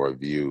follow or a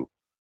view.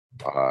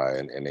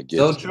 And it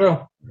gets so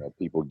true.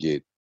 People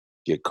get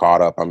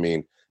caught up. I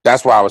mean,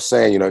 that's why I was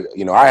saying,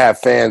 I have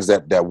fans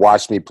that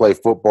watch me play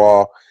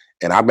football,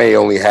 and I may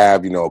only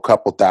have, a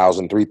couple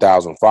thousand,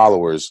 3,000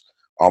 followers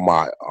on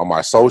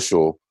my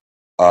social.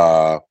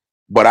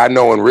 But I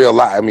know in real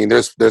life, I mean,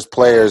 there's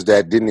players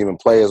that didn't even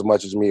play as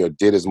much as me or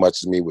did as much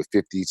as me with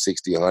 50,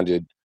 60,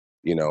 100,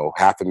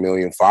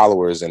 500,000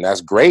 followers, and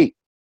that's great.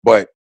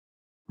 But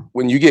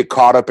when you get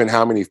caught up in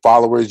how many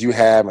followers you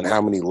have and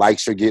how many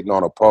likes you're getting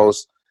on a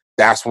post,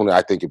 that's when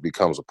I think it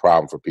becomes a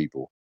problem for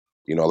people.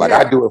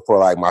 I do it for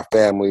like my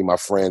family, my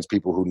friends,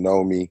 people who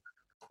know me.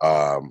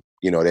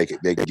 They can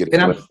get a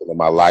glimpse into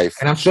my life.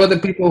 And I'm sure the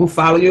people who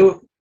follow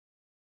you,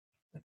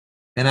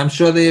 and I'm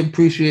sure they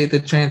appreciate the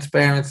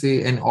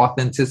transparency and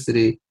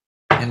authenticity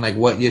and like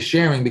what you're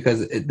sharing,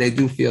 because they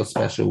do feel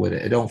special with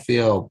it. It don't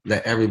feel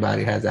that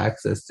everybody has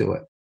access to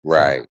it.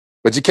 Right.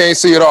 But you can't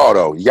see it all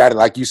though. You got to,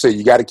 like you said,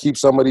 you got to keep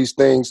some of these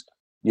things,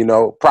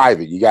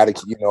 private. You got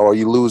to, or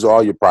you lose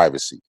all your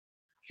privacy.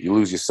 You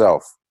lose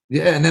yourself.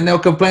 Yeah, and then they'll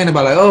complain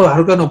about like, oh, I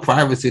don't got no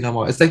privacy no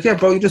more. It's like, yeah,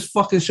 bro, you just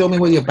fucking show me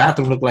what your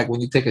bathroom look like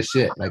when you take a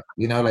shit. Like,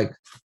 yeah,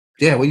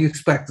 what do you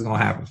expect is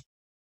gonna happen?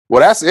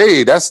 Well,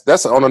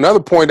 that's on another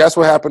point. That's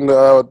what happened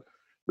to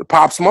the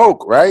Pop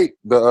Smoke, right?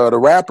 The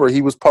rapper.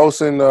 He was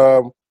posting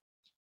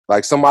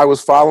like somebody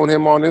was following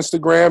him on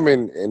Instagram,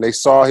 and they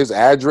saw his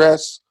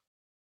address,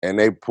 and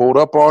they pulled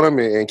up on him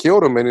and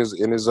killed him in his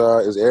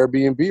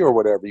Airbnb or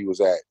whatever he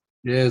was at.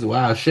 Yeah, it's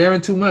wild.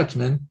 Sharing too much,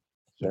 man.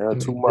 Sharing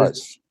too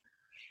much.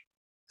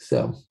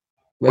 So,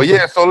 but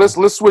yeah, so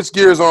let's switch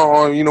gears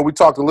on. We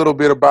talked a little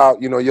bit about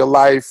your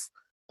life,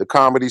 the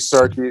comedy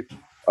circuit.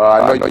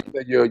 I know you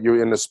said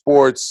you're in the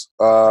sports.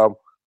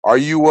 Are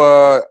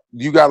you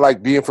you got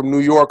like being from New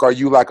York? Are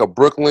you like a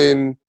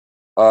Brooklyn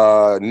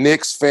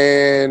Knicks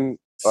fan?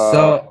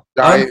 So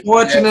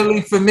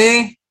unfortunately for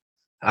me,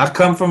 I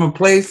come from a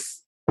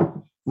place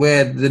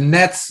where the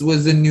Nets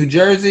was in New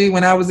Jersey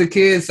when I was a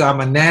kid, so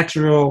I'm a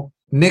natural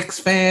Knicks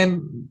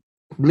fan.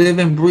 Live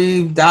and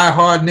breathe,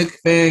 diehard Knicks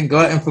fan,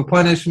 glutton for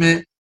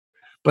punishment.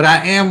 But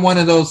I am one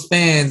of those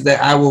fans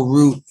that I will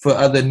root for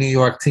other New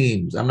York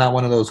teams. I'm not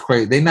one of those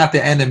crazy. They're not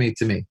the enemy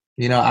to me.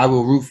 I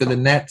will root for the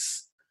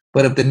Nets.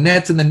 But if the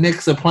Nets and the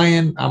Knicks are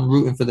playing, I'm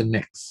rooting for the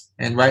Knicks.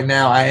 And right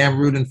now, I am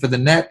rooting for the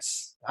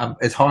Nets.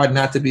 It's hard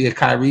not to be a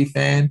Kyrie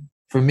fan.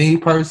 For me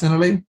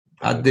personally,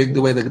 I dig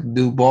the way the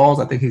dude balls.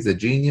 I think he's a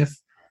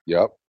genius.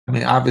 Yep. I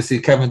mean, obviously,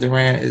 Kevin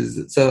Durant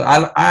is. So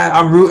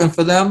I'm rooting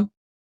for them.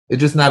 It's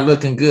just not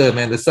looking good,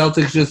 man. The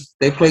Celtics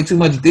they play too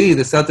much D.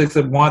 The Celtics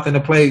are wanting to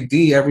play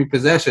D every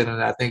possession,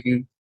 and I think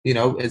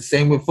it's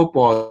same with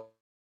football.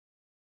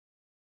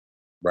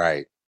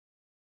 Right.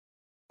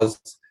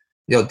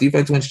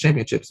 Defense wins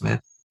championships,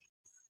 man.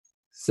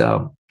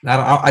 So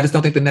I just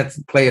don't think the Nets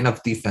play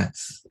enough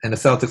defense, and the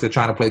Celtics are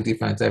trying to play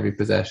defense every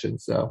possession.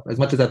 So as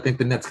much as I think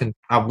the Nets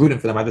I'm rooting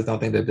for them. I just don't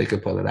think that they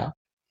could pull it out.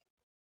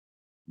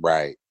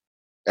 Right.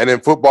 And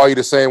in football, you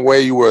the same way?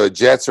 You were a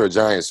Jets or a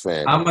Giants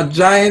fan? I'm a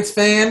Giants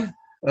fan.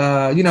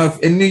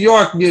 In New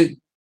York, you're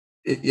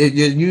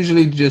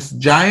usually just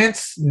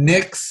Giants,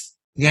 Knicks,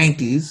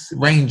 Yankees,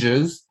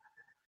 Rangers.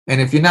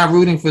 And if you're not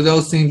rooting for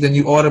those teams, then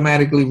you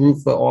automatically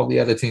root for all the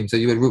other teams. So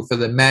you would root for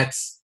the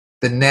Mets,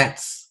 the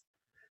Nets,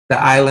 the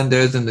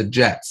Islanders, and the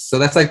Jets. So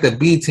that's like the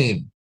B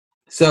team.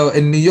 So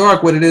in New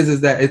York, what it is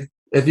that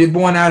if you're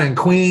born out in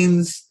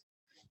Queens,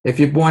 if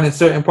you're born in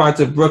certain parts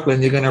of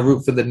Brooklyn, you're going to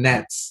root for the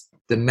Nets,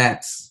 the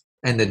Mets,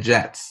 and the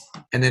Jets.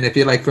 And then if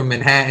you're like from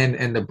Manhattan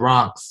and the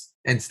Bronx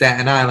and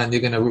Staten Island,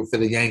 you're going to root for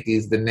the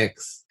Yankees, the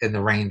Knicks, and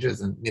the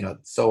Rangers, and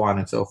so on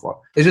and so forth.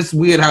 It's just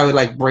weird how it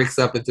like breaks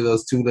up into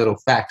those two little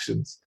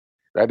factions.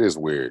 That is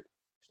weird.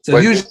 So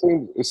but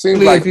it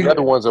seems like the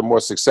other ones are more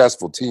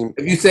successful team.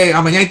 If you say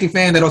I'm a Yankee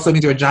fan, that also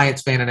means you're a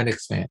Giants fan and a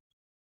Knicks fan.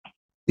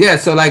 Yeah,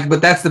 so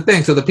but that's the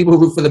thing. So the people who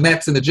root for the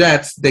Mets and the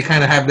Jets, they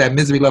kind of have that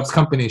misery loves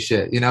company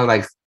shit,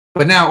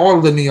 but now all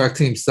of the New York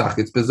teams suck.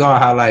 It's bizarre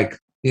how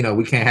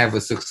we can't have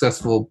a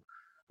successful,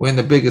 we're in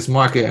the biggest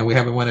market and we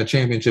haven't won a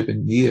championship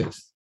in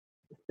years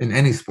in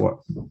any sport.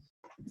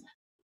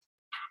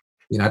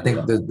 I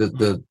think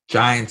the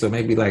Giants or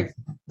maybe like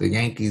the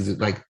Yankees,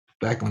 like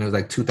back when it was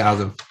like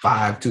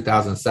 2005,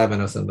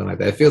 2007 or something like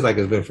that. It feels like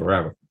it's been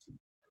forever.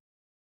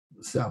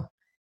 So.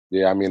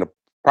 Yeah, I mean,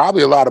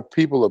 Probably a lot of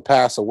people have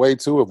passed away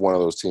too if one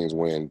of those teams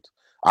wins.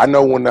 I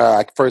know when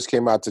I first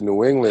came out to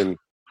New England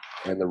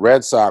and the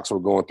Red Sox were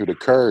going through the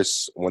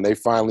curse, when they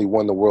finally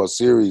won the World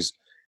Series,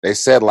 they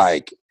said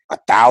like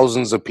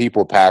thousands of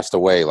people passed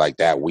away like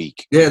that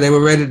week. Yeah, they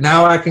were ready.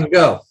 Now I can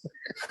go.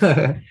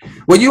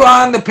 Were you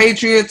on the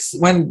Patriots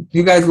when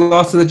you guys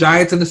lost to the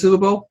Giants in the Super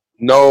Bowl?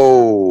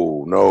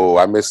 No,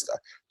 I missed.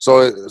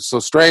 So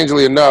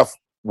strangely enough,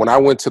 when I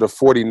went to the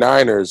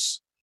 49ers,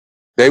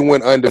 they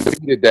went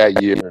undefeated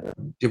that year.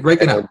 You're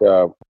breaking up.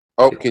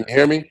 Can you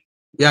hear me?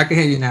 Yeah, I can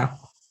hear you now.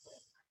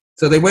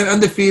 So they went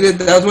undefeated.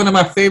 That was one of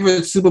my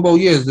favorite Super Bowl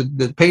years.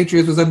 The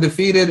Patriots was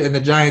undefeated, and the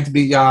Giants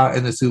beat y'all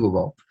in the Super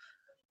Bowl.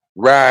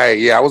 Right,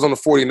 yeah. I was on the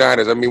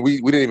 49ers. I mean, we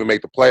didn't even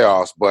make the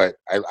playoffs, but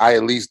I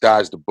at least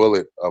dodged the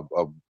bullet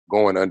of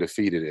going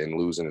undefeated and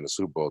losing in the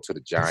Super Bowl to the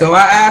Giants. So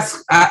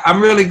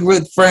I'm really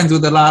good friends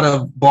with a lot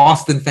of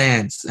Boston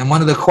fans, and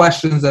one of the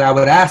questions that I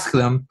would ask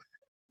them,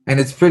 and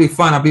it's pretty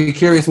fun, I'd be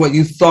curious what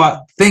you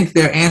think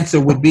their answer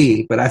would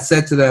be. But I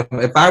said to them,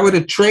 if I were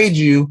to trade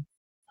you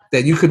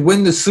that you could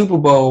win the Super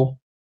Bowl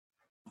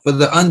for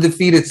the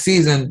undefeated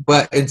season,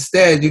 but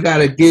instead you got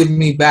to give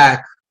me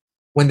back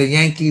when the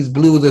Yankees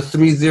blew the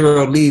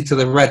 3-0 lead to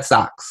the Red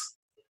Sox.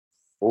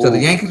 Ooh. So the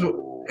Yankees,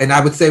 and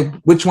I would say,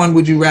 which one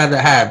would you rather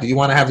have? Do you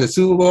want to have the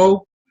Super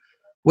Bowl?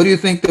 What do you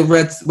think what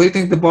do you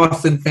think the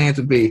Boston fans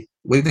would be?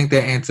 What do you think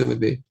their answer would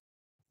be?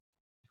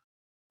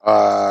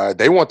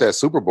 They want that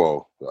Super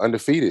Bowl,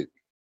 undefeated.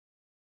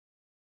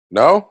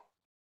 No?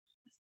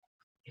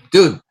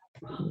 Dude,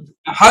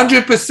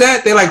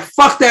 100%. They're like,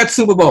 fuck that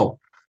Super Bowl.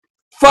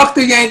 Fuck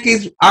the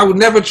Yankees. I would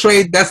never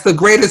trade. That's the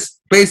greatest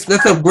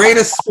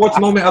sports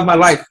moment of my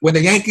life. When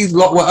the Yankees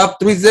were up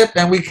 3-0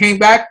 and we came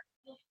back,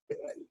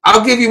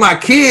 I'll give you my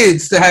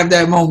kids to have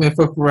that moment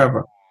for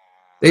forever.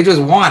 They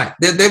just want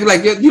it. They'd be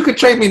like, you could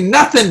trade me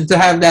nothing to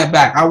have that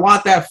back. I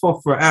want that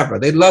for forever.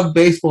 They love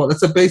baseball.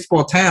 It's a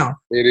baseball town.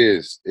 It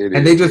is.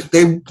 And they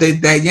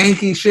that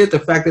Yankee shit, the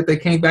fact that they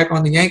came back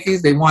on the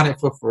Yankees, they want it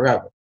for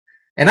forever.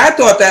 And I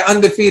thought that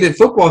undefeated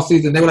football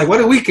season, they were like, what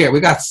do we care? We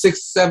got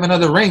 6-7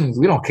 other rings.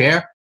 We don't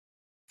care.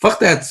 Fuck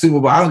that Super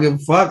Bowl. I don't give a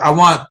fuck. I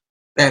want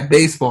that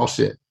baseball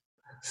shit.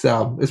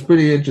 So it's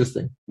pretty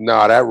interesting.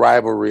 No, that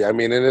rivalry, I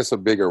mean, and it's a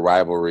bigger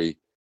rivalry,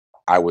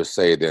 I would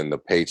say, than the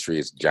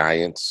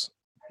Patriots-Giants,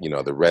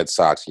 the Red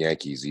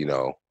Sox-Yankees, I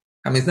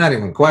mean, it's not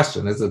even a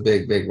question. It's a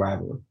big, big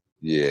rivalry.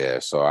 Yeah,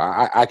 so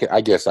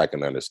I guess I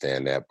can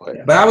understand that.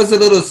 But I was a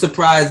little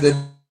surprised that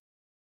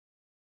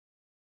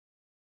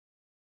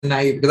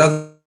naive, because I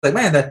was like,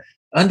 man, that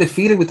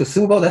undefeated with the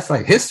Super Bowl, that's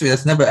like history.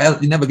 That's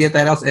you never get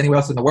that anywhere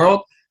else in the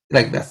world.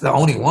 Like, that's the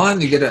only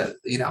one. You get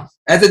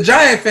as a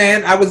Giant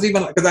fan, I was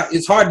even, because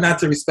it's hard not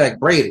to respect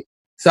Brady.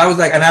 So I was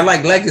like, and I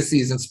like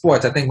legacies in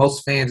sports. I think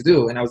most fans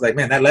do. And I was like,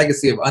 man, that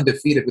legacy of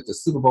undefeated with the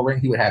Super Bowl ring,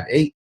 he would have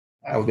 8.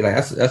 I would be like,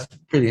 that's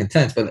pretty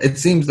intense. But it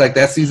seems like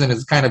that season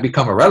has kind of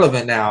become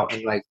irrelevant now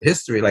in like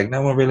history. Like,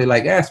 no one really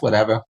asks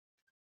whatever.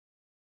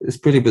 It's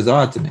pretty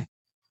bizarre to me.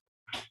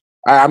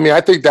 I mean,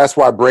 I think that's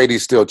why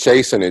Brady's still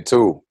chasing it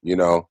too,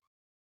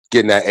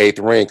 getting that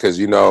 8th ring, because,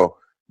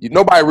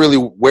 nobody really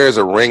wears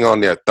a ring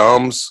on their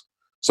thumbs.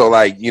 So,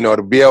 like,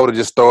 to be able to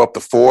just throw up the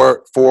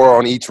four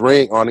on each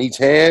ring, on each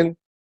hand,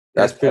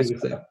 that's pretty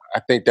good. I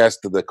think that's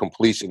the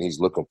completion he's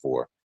looking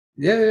for.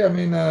 Yeah, I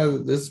mean,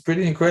 it's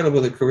pretty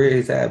incredible, the career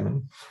he's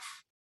having.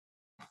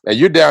 And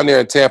you're down there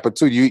in Tampa,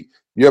 too. You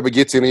ever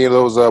get to any of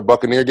those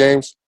Buccaneer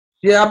games?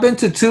 Yeah, I've been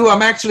to 2.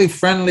 I'm actually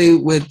friendly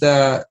with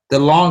the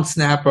long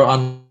snapper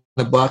on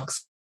the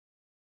Bucs.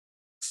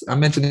 I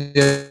mentioned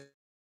the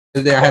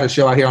other day I had a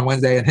show out here on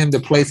Wednesday, and him, the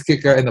place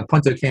kicker, and the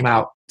punter came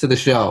out to the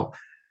show.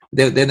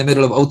 They're in the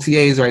middle of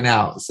OTAs right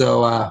now.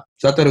 So I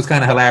thought it was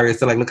kind of hilarious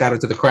to look out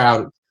into the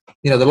crowd.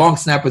 The long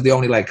snapper is the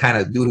only kind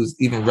of dude who's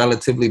even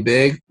relatively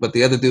big, but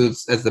the other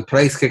dudes, as the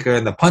place kicker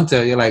and the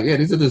punter, you're like, yeah,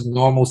 these are just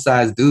normal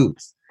sized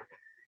dudes.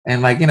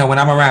 And when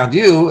I'm around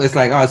you, it's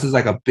like, oh, this is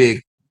like a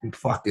big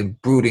fucking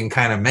brooding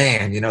kind of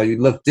man. You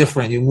look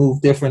different, you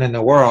move different in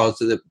the world.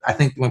 So I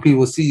think when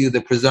people see you,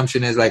 the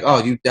presumption is like,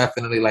 oh, you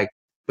definitely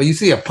but you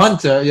see a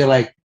punter, you're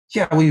like,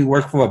 yeah, well, you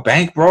work for a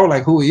bank, bro?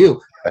 Like, who are you?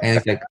 And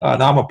it's like, oh,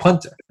 no, I'm a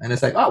punter. And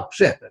it's like, oh,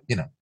 shit,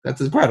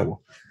 that's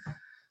incredible.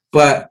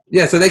 But,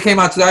 yeah, so they came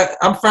out.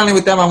 I'm friendly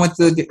with them. I went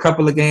to a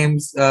couple of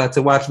games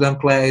to watch them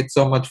play. It's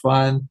so much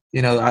fun.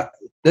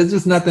 There's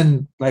just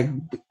nothing like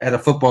at a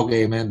football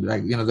game, man.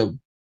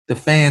 The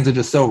fans are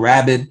just so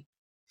rabid.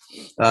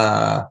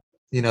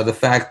 The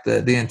fact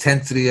that the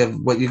intensity of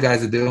what you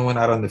guys are doing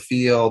out on the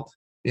field,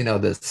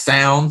 the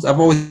sounds. I've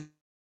always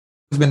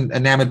been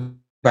enamored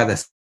by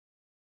the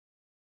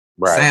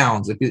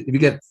sounds. If you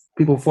get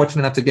people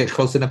fortunate enough to get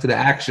close enough to the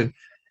action,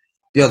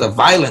 the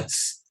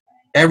violence.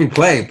 Every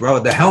play, bro,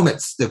 the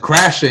helmets, the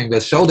crashing,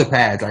 the shoulder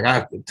pads, I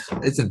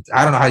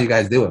don't know how you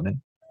guys do it, man.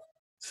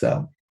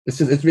 So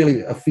it's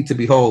really a feat to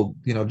behold,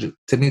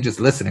 to me, just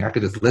listening. I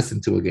could just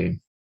listen to a game.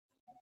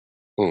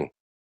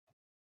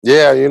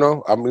 Yeah,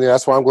 I mean,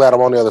 that's why I'm glad I'm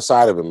on the other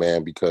side of it,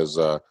 man, because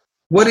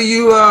what do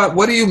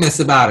you miss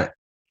about it?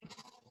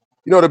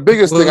 The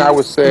biggest thing I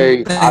would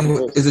say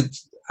is it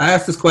I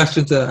asked this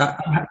question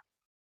to.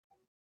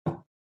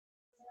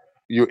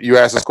 You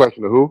asked this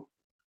question to who?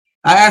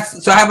 I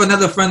asked. So I have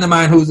another friend of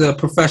mine who's a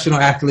professional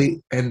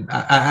athlete, and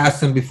I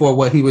asked him before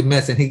what he would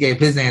miss, and he gave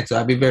his answer.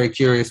 I'd be very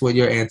curious what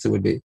your answer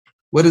would be.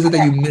 What is it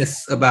that you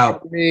miss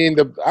about? I mean,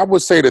 I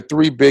would say the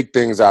three big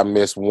things I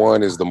miss.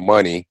 One is the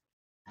money,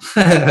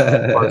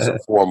 first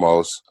and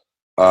foremost.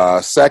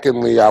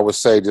 Secondly, I would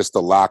say just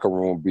the locker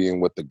room, being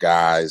with the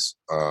guys.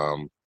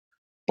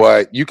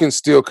 But you can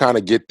still kind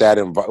of get that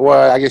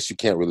well, I guess you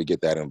can't really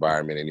get that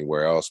environment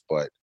anywhere else.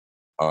 But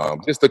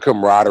just the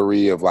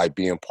camaraderie of like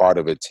being part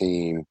of a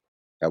team,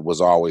 that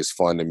was always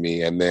fun to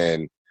me. And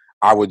then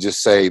I would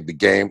just say the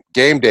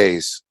game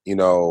days,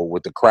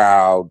 with the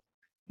crowd.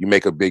 You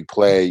make a big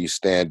play, you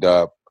stand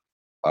up,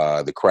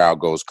 the crowd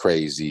goes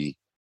crazy.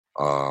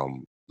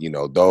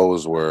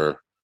 Those were,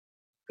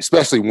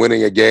 especially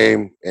winning a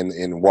game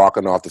and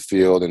walking off the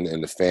field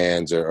and the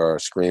fans are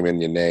screaming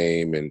your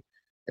name and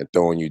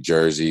throwing you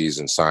jerseys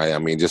and signing. I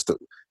mean,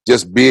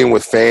 just being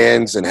with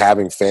fans and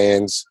having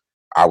fans,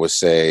 I would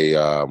say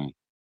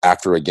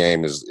after a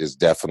game is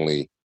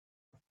definitely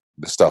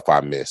the stuff I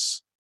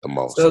miss the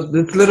most. So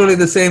it's literally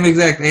the same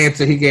exact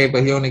answer he gave,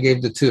 but he only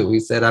gave the two. He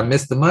said, I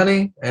miss the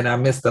money and I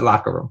miss the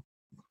locker room.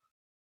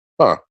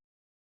 Huh.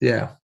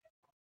 Yeah.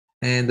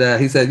 And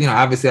he said,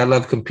 obviously I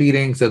love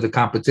competing. So the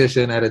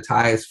competition at its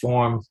highest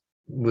form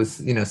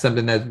was,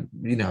 something that,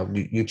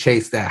 you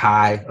chase that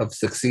high of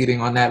succeeding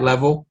on that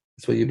level.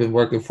 That's what you've been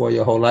working for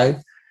your whole life.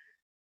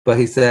 But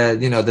he said,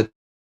 the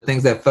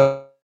things that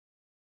felt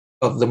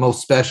the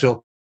most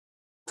special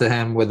to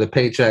him were the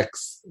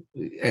paychecks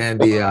and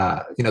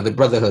the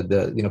brotherhood,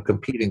 the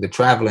competing, the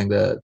traveling,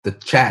 the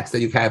chats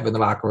that you have in the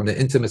locker room, the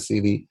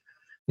intimacy,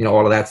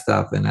 all of that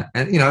stuff. And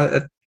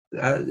it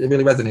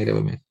really resonated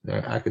with me.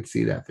 I could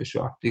see that for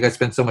sure. You guys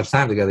spend so much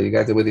time together. You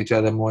guys are with each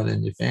other more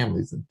than your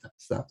families and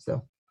stuff.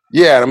 So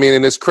yeah, I mean,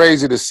 and it's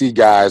crazy to see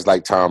guys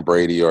like Tom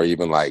Brady or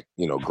even like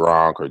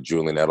Gronk or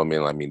Julian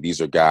Edelman. I mean, these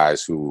are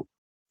guys who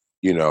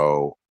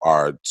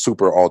are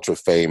super ultra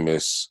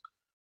famous.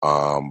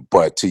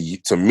 But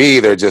to me,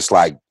 they're just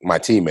like my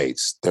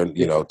teammates. They're,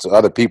 to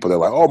other people, they're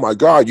like, oh my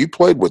God, you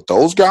played with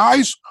those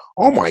guys?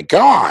 Oh my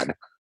God.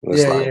 And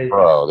it's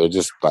bro, they're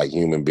just like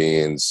human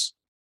beings,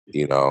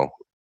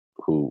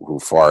 who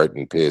fart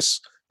and piss.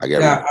 Like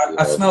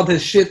I smelled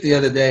his shit the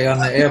other day on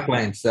the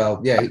airplane. So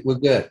yeah, we're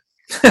good.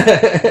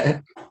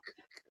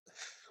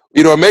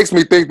 It makes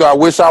me think though, I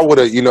wish I would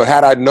have,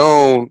 had I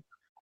known,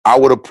 I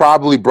would have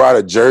probably brought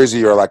a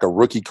jersey or like a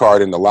rookie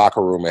card in the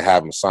locker room and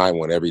have them sign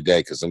one every day,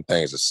 because them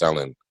things are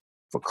selling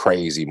for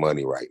crazy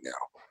money right now.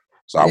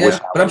 So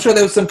I'm sure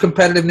there was some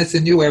competitiveness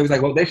in you where it was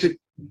like, well, they should.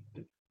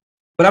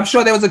 But I'm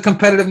sure there was a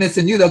competitiveness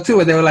in you though too,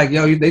 where they were like,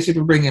 yo, they should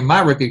be bringing my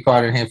rookie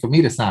card in here for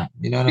me to sign.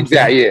 You know what I'm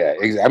saying? Yeah,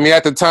 exactly. I mean,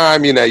 at the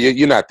time,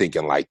 you're not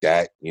thinking like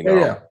that.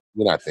 You're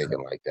not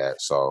thinking like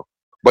that. So,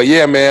 but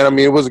yeah, man. I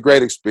mean, it was a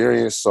great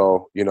experience.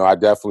 So, I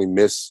definitely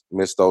miss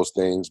those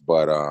things,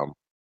 but I'm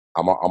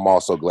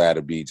also glad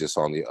to be just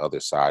on the other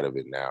side of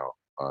it now.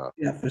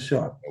 Yeah, for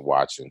sure. And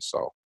watching.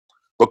 So,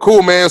 but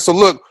cool, man. So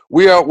look,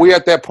 we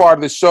at that part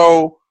of the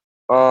show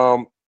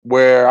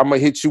where I'm gonna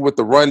hit you with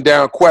the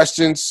rundown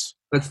questions.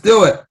 Let's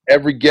do it.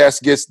 Every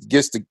guest gets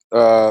to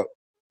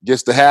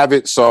have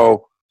it.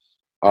 So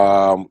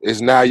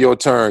it's now your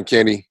turn,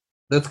 Kenny.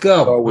 Let's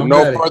go. So with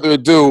no further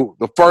ado,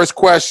 the first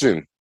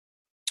question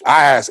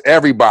I ask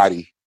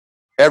everybody.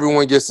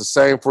 Everyone gets the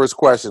same first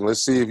question.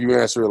 Let's see if you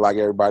answer it like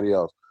everybody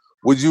else.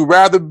 Would you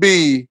rather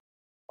be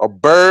a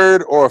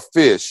bird or a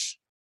fish?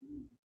 I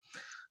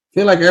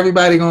feel like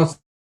everybody gonna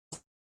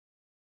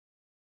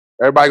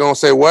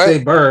say what?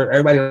 Say bird.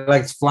 Everybody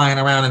likes flying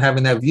around and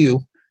having that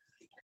view.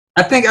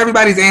 I think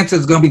everybody's answer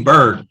is gonna be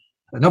bird.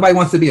 Nobody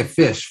wants to be a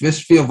fish.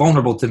 Fish feel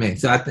vulnerable to me.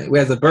 So I think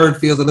whereas a bird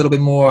feels a little bit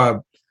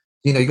more,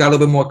 you got a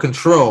little bit more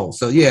control.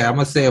 So yeah, I'm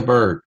gonna say a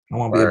bird. I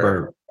want to be a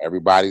bird.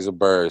 Everybody's a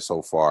bird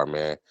so far,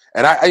 man.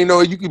 And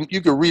you can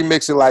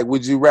remix it like,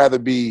 would you rather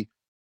be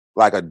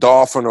like a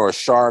dolphin or a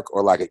shark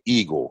or like an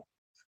eagle?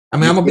 I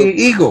mean, I'm gonna be an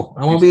eagle.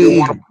 I want to be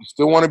an eagle. You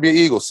still want to be an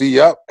eagle? See,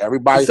 yep.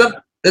 Everybody.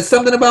 There's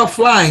something about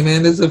flying,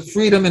 man. There's a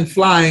freedom in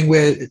flying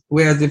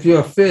whereas if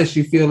you're a fish,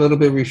 you feel a little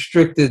bit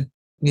restricted,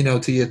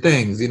 to your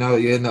things.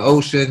 You're in the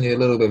ocean. You're a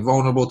little bit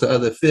vulnerable to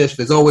other fish.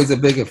 There's always a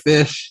bigger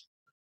fish.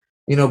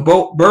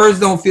 Birds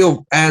don't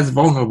feel as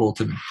vulnerable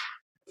to me.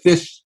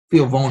 Fish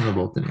feel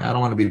vulnerable to me. I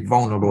don't want to be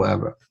vulnerable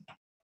ever.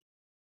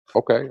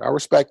 Okay, I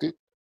respect it.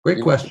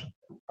 Great question.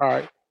 All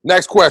right.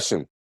 Next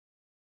question.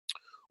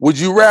 Would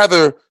you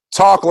rather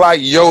talk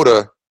like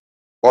Yoda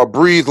or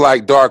breathe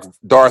like Darth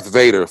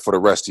Vader for the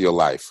rest of your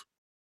life?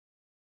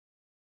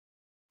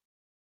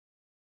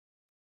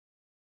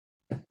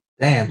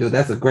 Damn, dude,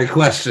 that's a great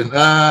question.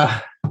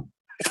 I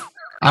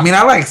mean,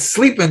 I like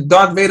sleeping.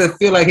 Darth Vader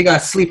feel like he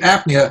got sleep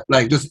apnea,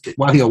 like just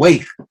while he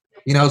awake,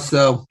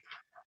 so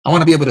I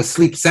want to be able to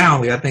sleep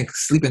soundly. I think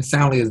sleeping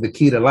soundly is the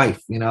key to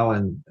life,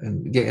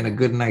 and getting a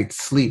good night's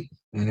sleep.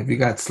 And if you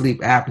got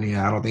sleep apnea,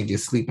 I don't think you're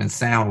sleeping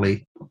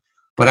soundly.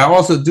 But I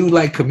also do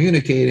like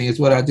communicating. It's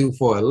what I do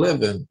for a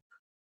living.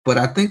 but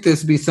I think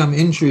there's be some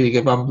intrigue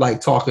if I'm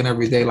like talking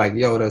every day like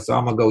Yoda, so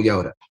I'm gonna go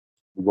Yoda.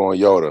 You're going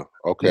Yoda.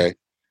 Okay.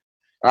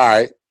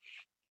 Yeah.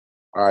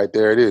 All right,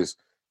 there it is.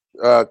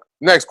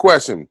 Next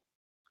question.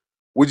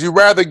 Would you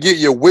rather get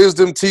your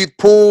wisdom teeth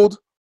pulled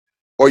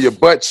or your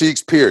butt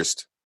cheeks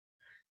pierced?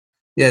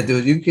 Yeah,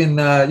 dude, you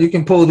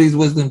can pull these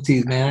wisdom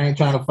teeth, man. I ain't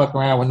trying to fuck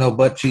around with no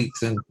butt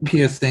cheeks and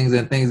pierce things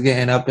and things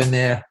getting up in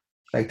there.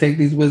 Like, take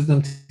these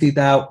wisdom teeth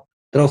out,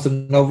 throw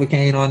some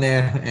Novocaine on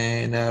there,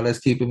 and let's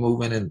keep it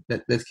moving, and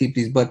let's keep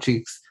these butt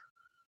cheeks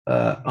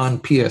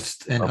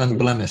unpierced and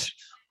unblemished.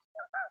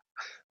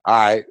 All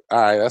right.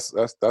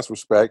 That's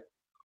respect.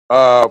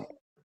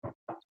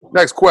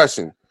 Next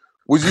question.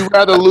 Would you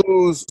rather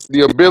lose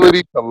the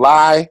ability to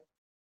lie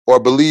or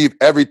believe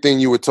everything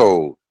you were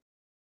told?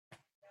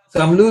 So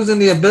I'm losing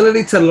the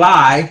ability to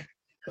lie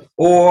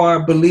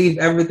or believe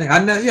everything.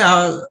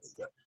 I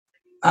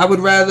would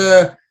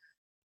rather.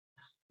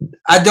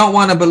 I don't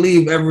want to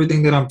believe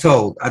everything that I'm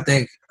told. I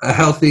think a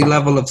healthy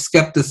level of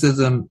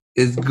skepticism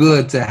is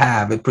good to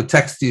have. It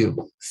protects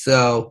you.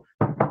 So,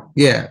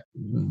 yeah,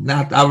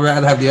 I'd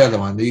rather have the other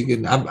one.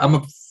 I'm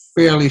a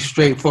fairly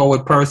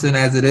straightforward person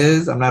as it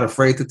is. I'm not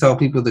afraid to tell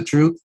people the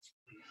truth.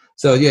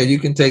 So, yeah, you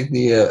can take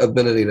the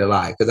ability to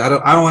lie because I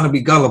don't want to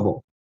be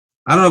gullible.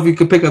 I don't know if you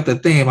could pick up the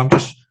theme. I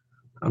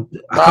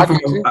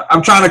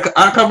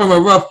come from a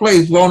rough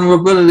place.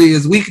 Vulnerability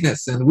is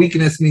weakness, and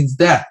weakness means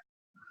death.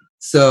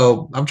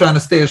 So I'm trying to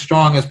stay as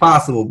strong as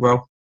possible,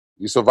 bro.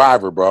 You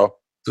survivor, bro.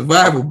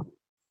 Survival.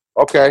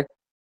 Okay.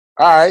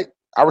 All right.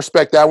 I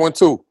respect that one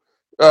too.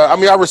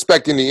 I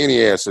respect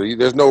any answer.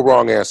 There's no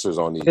wrong answers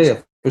on these.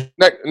 Yeah.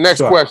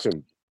 Next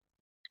question.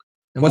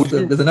 And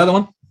there's another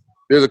one?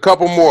 There's a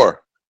couple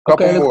more. Let's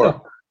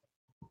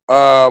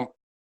go.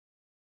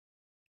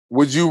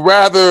 Would you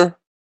rather?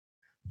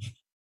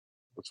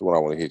 What's the one I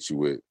want to hit you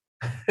with?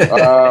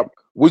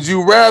 Would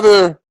you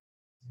rather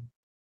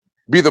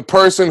be the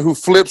person who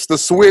flips the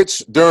switch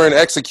during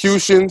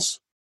executions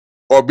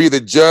or be the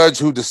judge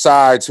who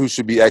decides who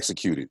should be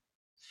executed?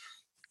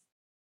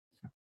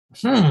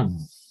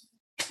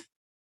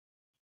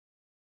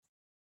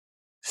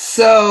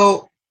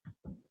 So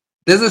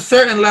there's a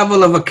certain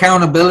level of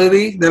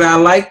accountability that I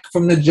like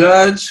from the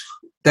judge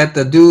that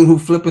the dude who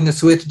flipping the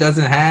switch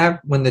doesn't have.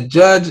 When the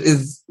judge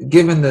is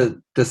given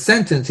the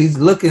sentence, he's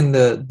looking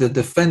the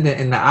defendant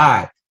in the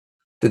eye.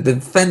 The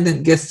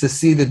defendant gets to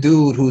see the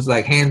dude who's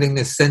like handing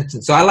this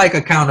sentence. So I like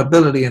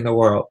accountability in the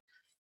world.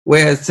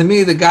 Whereas to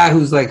me, the guy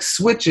who's like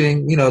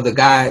switching,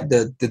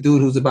 the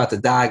dude who's about to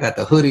die got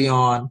the hoodie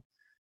on.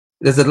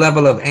 There's a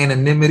level of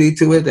anonymity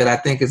to it that I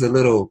think is a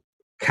little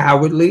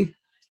cowardly.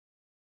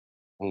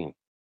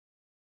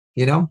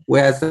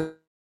 Whereas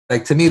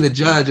like to me, the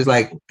judge is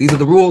like, these are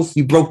the rules.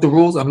 You broke the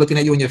rules. I'm looking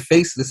at you in your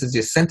face. This is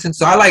your sentence.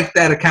 So I like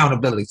that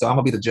accountability. So I'm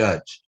gonna be the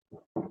judge.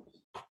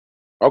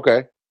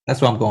 Okay. That's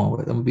what I'm going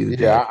with. I'm gonna be the judge.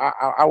 Yeah,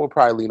 I would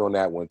probably lean on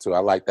that one too. I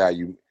like that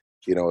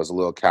it's a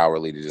little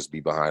cowardly to just be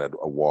behind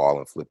a wall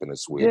and flipping a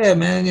switch. Yeah,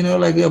 man.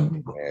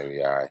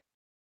 Yeah.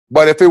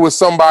 But if it was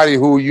somebody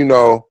who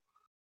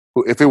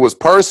if it was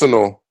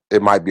personal,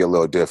 it might be a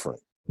little different.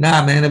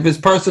 Nah, man. If it's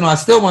personal, I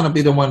still want to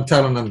be the one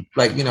telling them,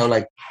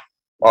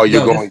 oh,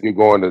 you're going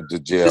to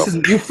jail.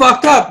 You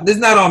fucked up. This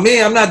is not on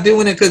me. I'm not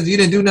doing it because you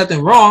didn't do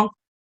nothing wrong.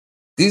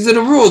 These are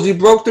the rules. You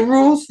broke the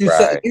rules. These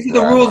are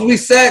the rules we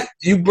set.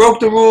 You broke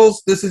the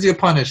rules. This is your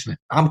punishment.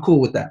 I'm cool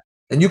with that.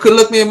 And you can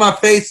look me in my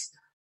face.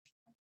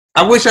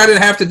 I wish I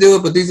didn't have to do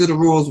it, but these are the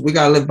rules. We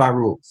got to live by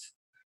rules.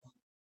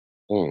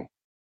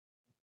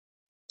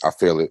 I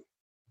feel it.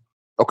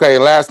 Okay,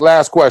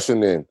 last question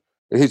then.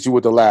 I'll hit you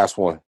with the last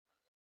one.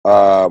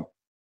 And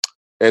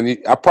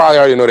I probably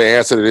already know the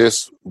answer to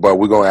this, but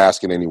we're going to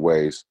ask it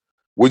anyways.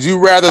 Would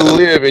you rather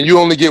live, and you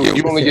only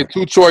get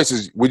two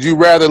choices. Would you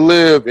rather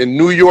live in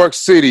New York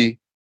City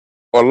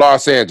or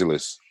Los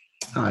Angeles?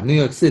 New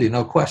York City,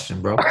 no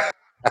question, bro.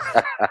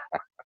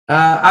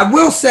 I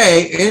will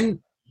say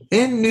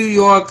in New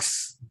York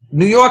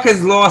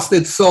has lost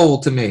its soul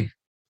to me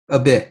a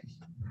bit.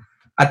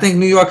 I think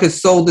New York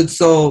has sold its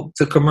soul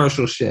to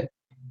commercial shit.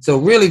 So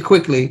really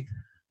quickly,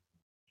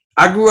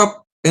 I grew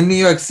up in New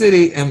York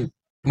City, and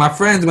my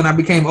friends, when I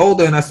became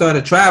older and I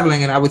started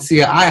traveling and I would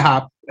see an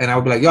IHOP and I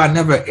would be like, yo, I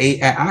never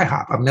ate at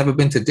IHOP. I've never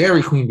been to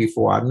Dairy Queen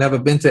before. I've never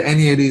been to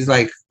any of these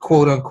like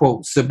quote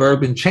unquote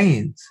suburban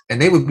chains.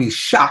 And they would be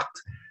shocked.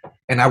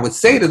 And I would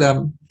say to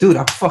them, dude,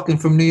 I'm fucking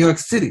from New York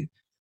City.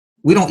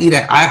 We don't eat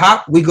at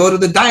IHOP. We go to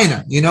the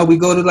diner. We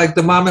go to like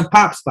the mom and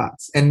pop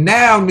spots. And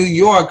now New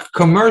York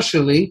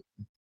commercially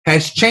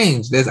has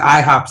changed. There's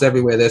IHOPs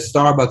everywhere. There's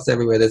Starbucks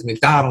everywhere. There's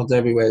McDonald's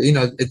everywhere.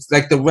 It's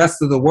like the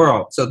rest of the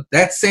world. So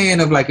that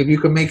saying of like, if you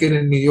can make it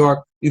in New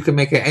York, you can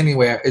make it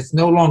anywhere. It's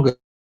no longer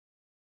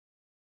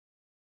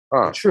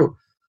true.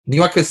 New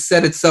York has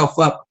set itself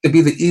up to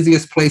be the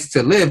easiest place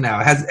to live now.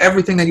 It has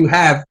everything that you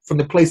have from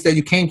the place that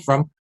you came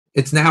from.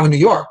 It's now in New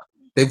York.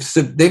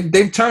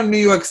 They've turned New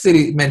York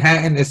City,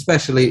 Manhattan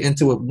especially,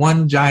 into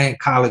one giant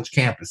college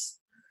campus.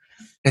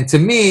 And to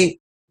me,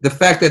 the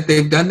fact that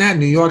they've done that,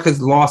 New York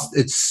has lost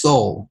its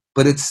soul.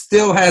 but it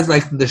still has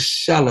like the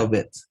shell of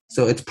it.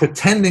 So it's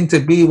pretending to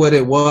be what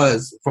it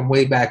was from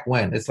way back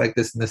when. It's like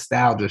this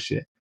nostalgia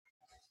shit.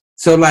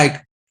 So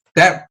like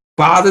that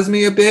bothers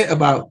me a bit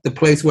about the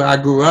place where I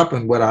grew up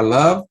and what I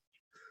love.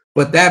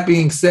 But that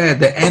being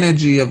said, the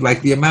energy of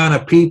like the amount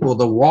of people,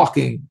 the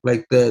walking,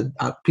 like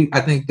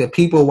I think the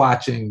people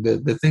watching,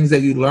 the things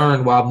that you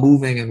learn while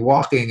moving and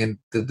walking and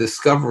the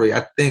discovery,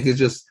 I think is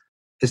just,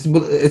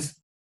 it's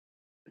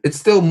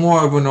still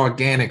more of an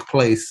organic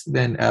place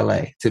than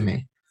LA to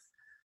me.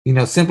 You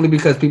know, simply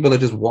because people are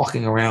just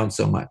walking around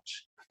so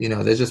much. You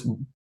know, there's just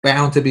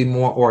bound to be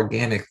more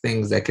organic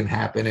things that can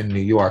happen in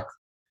New York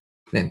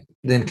than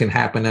can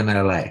happen in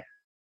LA.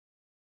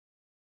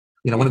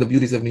 You know, one of the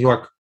beauties of New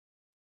York,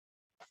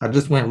 I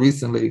just went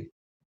recently.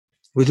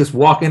 We're just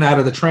walking out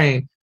of the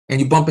train and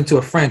you bump into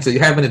a friend. So you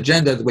have an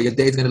agenda where your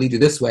day's going to lead you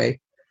this way.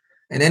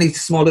 And any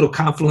small little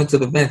confluence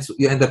of events,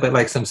 you end up at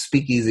like some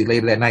speakeasy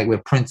later that night where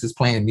Prince is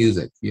playing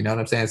music. You know what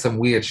I'm saying? Some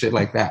weird shit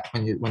like that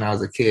when I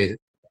was a kid.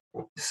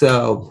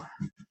 So,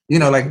 you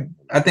know, like,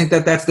 I think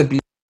that's the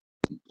beauty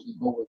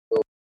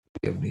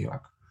of New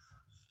York.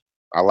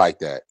 I like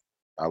that.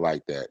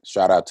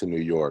 Shout out to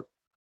New York.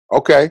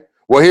 Okay.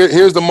 Well,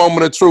 here's the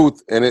moment of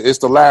truth, and it's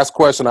the last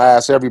question I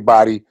ask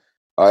everybody.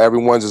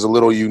 Everyone's is a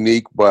little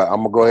unique, but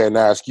I'm going to go ahead and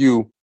ask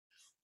you,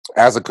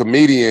 as a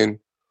comedian,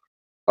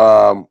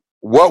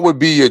 what would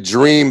be your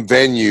dream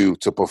venue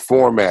to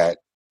perform at,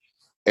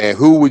 and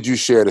who would you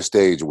share the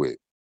stage with?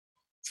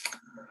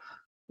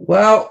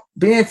 Well,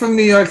 being from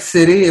New York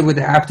City, it would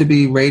have to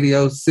be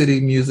Radio City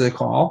Music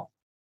Hall.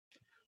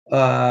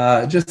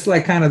 Just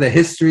like kind of the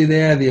history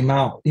there, the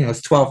amount, you know,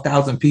 it's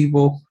 12,000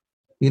 people.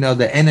 You know,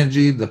 the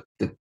energy, the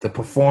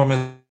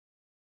performance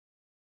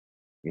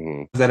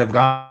that have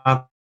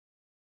gone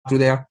through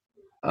there.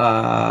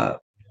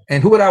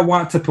 And who would I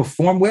want to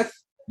perform with?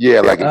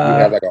 Yeah, like if you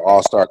had like an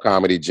all-star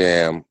comedy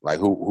jam, like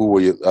who were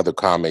your other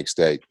comics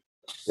that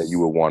you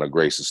would want to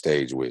grace the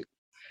stage with?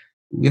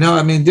 You know,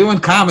 I mean, doing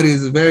comedy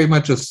is very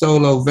much a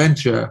solo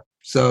venture.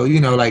 So, you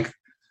know, like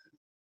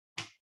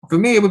for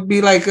me, it would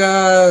be like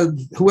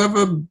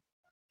whoever.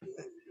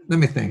 Let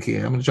me think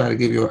here. I'm going to try to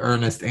give you an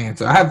earnest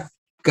answer. I have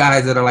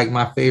guys that are like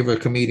my favorite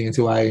comedians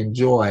who I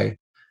enjoy,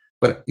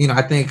 but you know,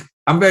 I think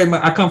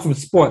I come from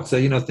sports, so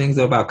you know, things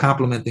are about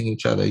complimenting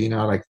each other. You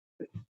know, like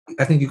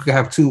I think you could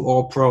have 2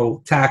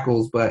 all-pro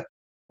tackles, but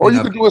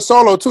you could do a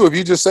solo too. If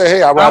you just say,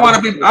 "Hey, I want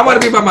to be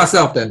by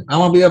myself." Then I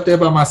want to be up there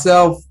by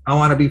myself. I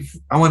want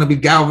to be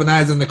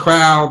galvanizing the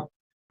crowd.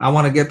 I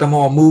want to get them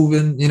all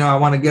moving. You know, I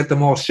want to get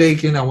them all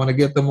shaking. I want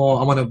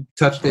to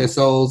touch their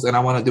souls, and I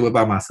want to do it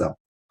by myself.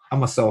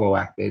 I'm a solo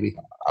act, baby.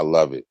 I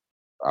love it.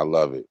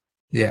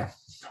 Yeah.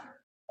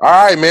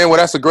 All right, man. Well,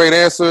 that's a great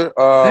answer.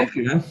 Thank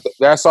you, man.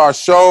 That's our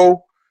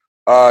show.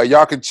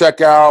 Y'all can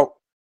check out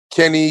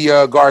Kenny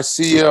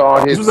Garcia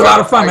on his. This was a lot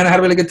of fun, man. I had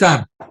a really good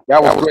time.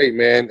 That was great,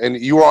 man.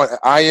 And you were on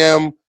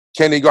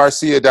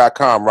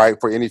IamKennyGarcia.com, right?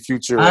 For any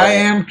future.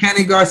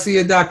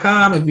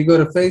 IamKennyGarcia.com. If you go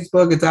to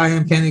Facebook, it's I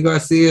Am Kenny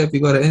Garcia. If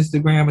you go to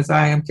Instagram, it's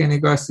I Am Kenny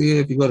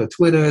Garcia. If you go to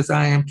Twitter, it's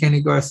I Am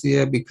Kenny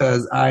Garcia,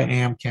 because I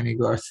am Kenny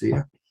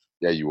Garcia.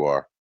 Yeah, you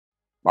are.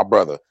 My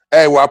brother.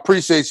 Hey, well, I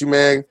appreciate you,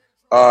 man.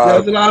 That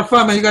was a lot of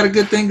fun, man. You got a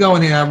good thing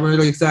going here. I'm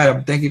really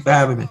excited. Thank you for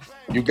having me.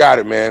 You got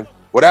it, man.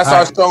 Well, that's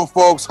our show,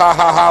 folks.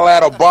 Holla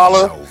at a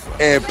baller,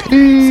 and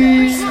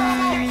peace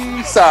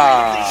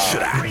out.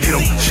 Should I hit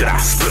him? Should I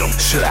split him?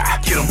 Should I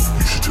get him?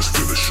 You should just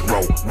finish.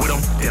 Roll with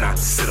him, then I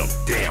sit him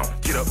down.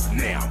 Get up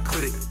now.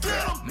 Quit it.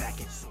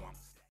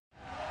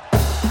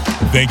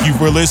 Thank you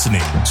for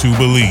listening to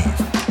Believe.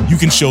 You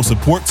can show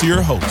support to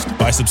your host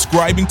by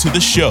subscribing to the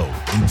show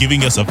and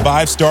giving us a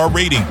 5-star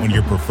rating on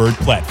your preferred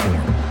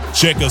platform.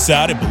 Check us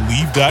out at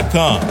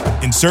Believe.com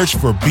and search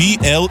for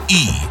BLEAV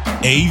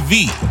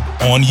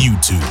on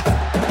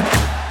YouTube.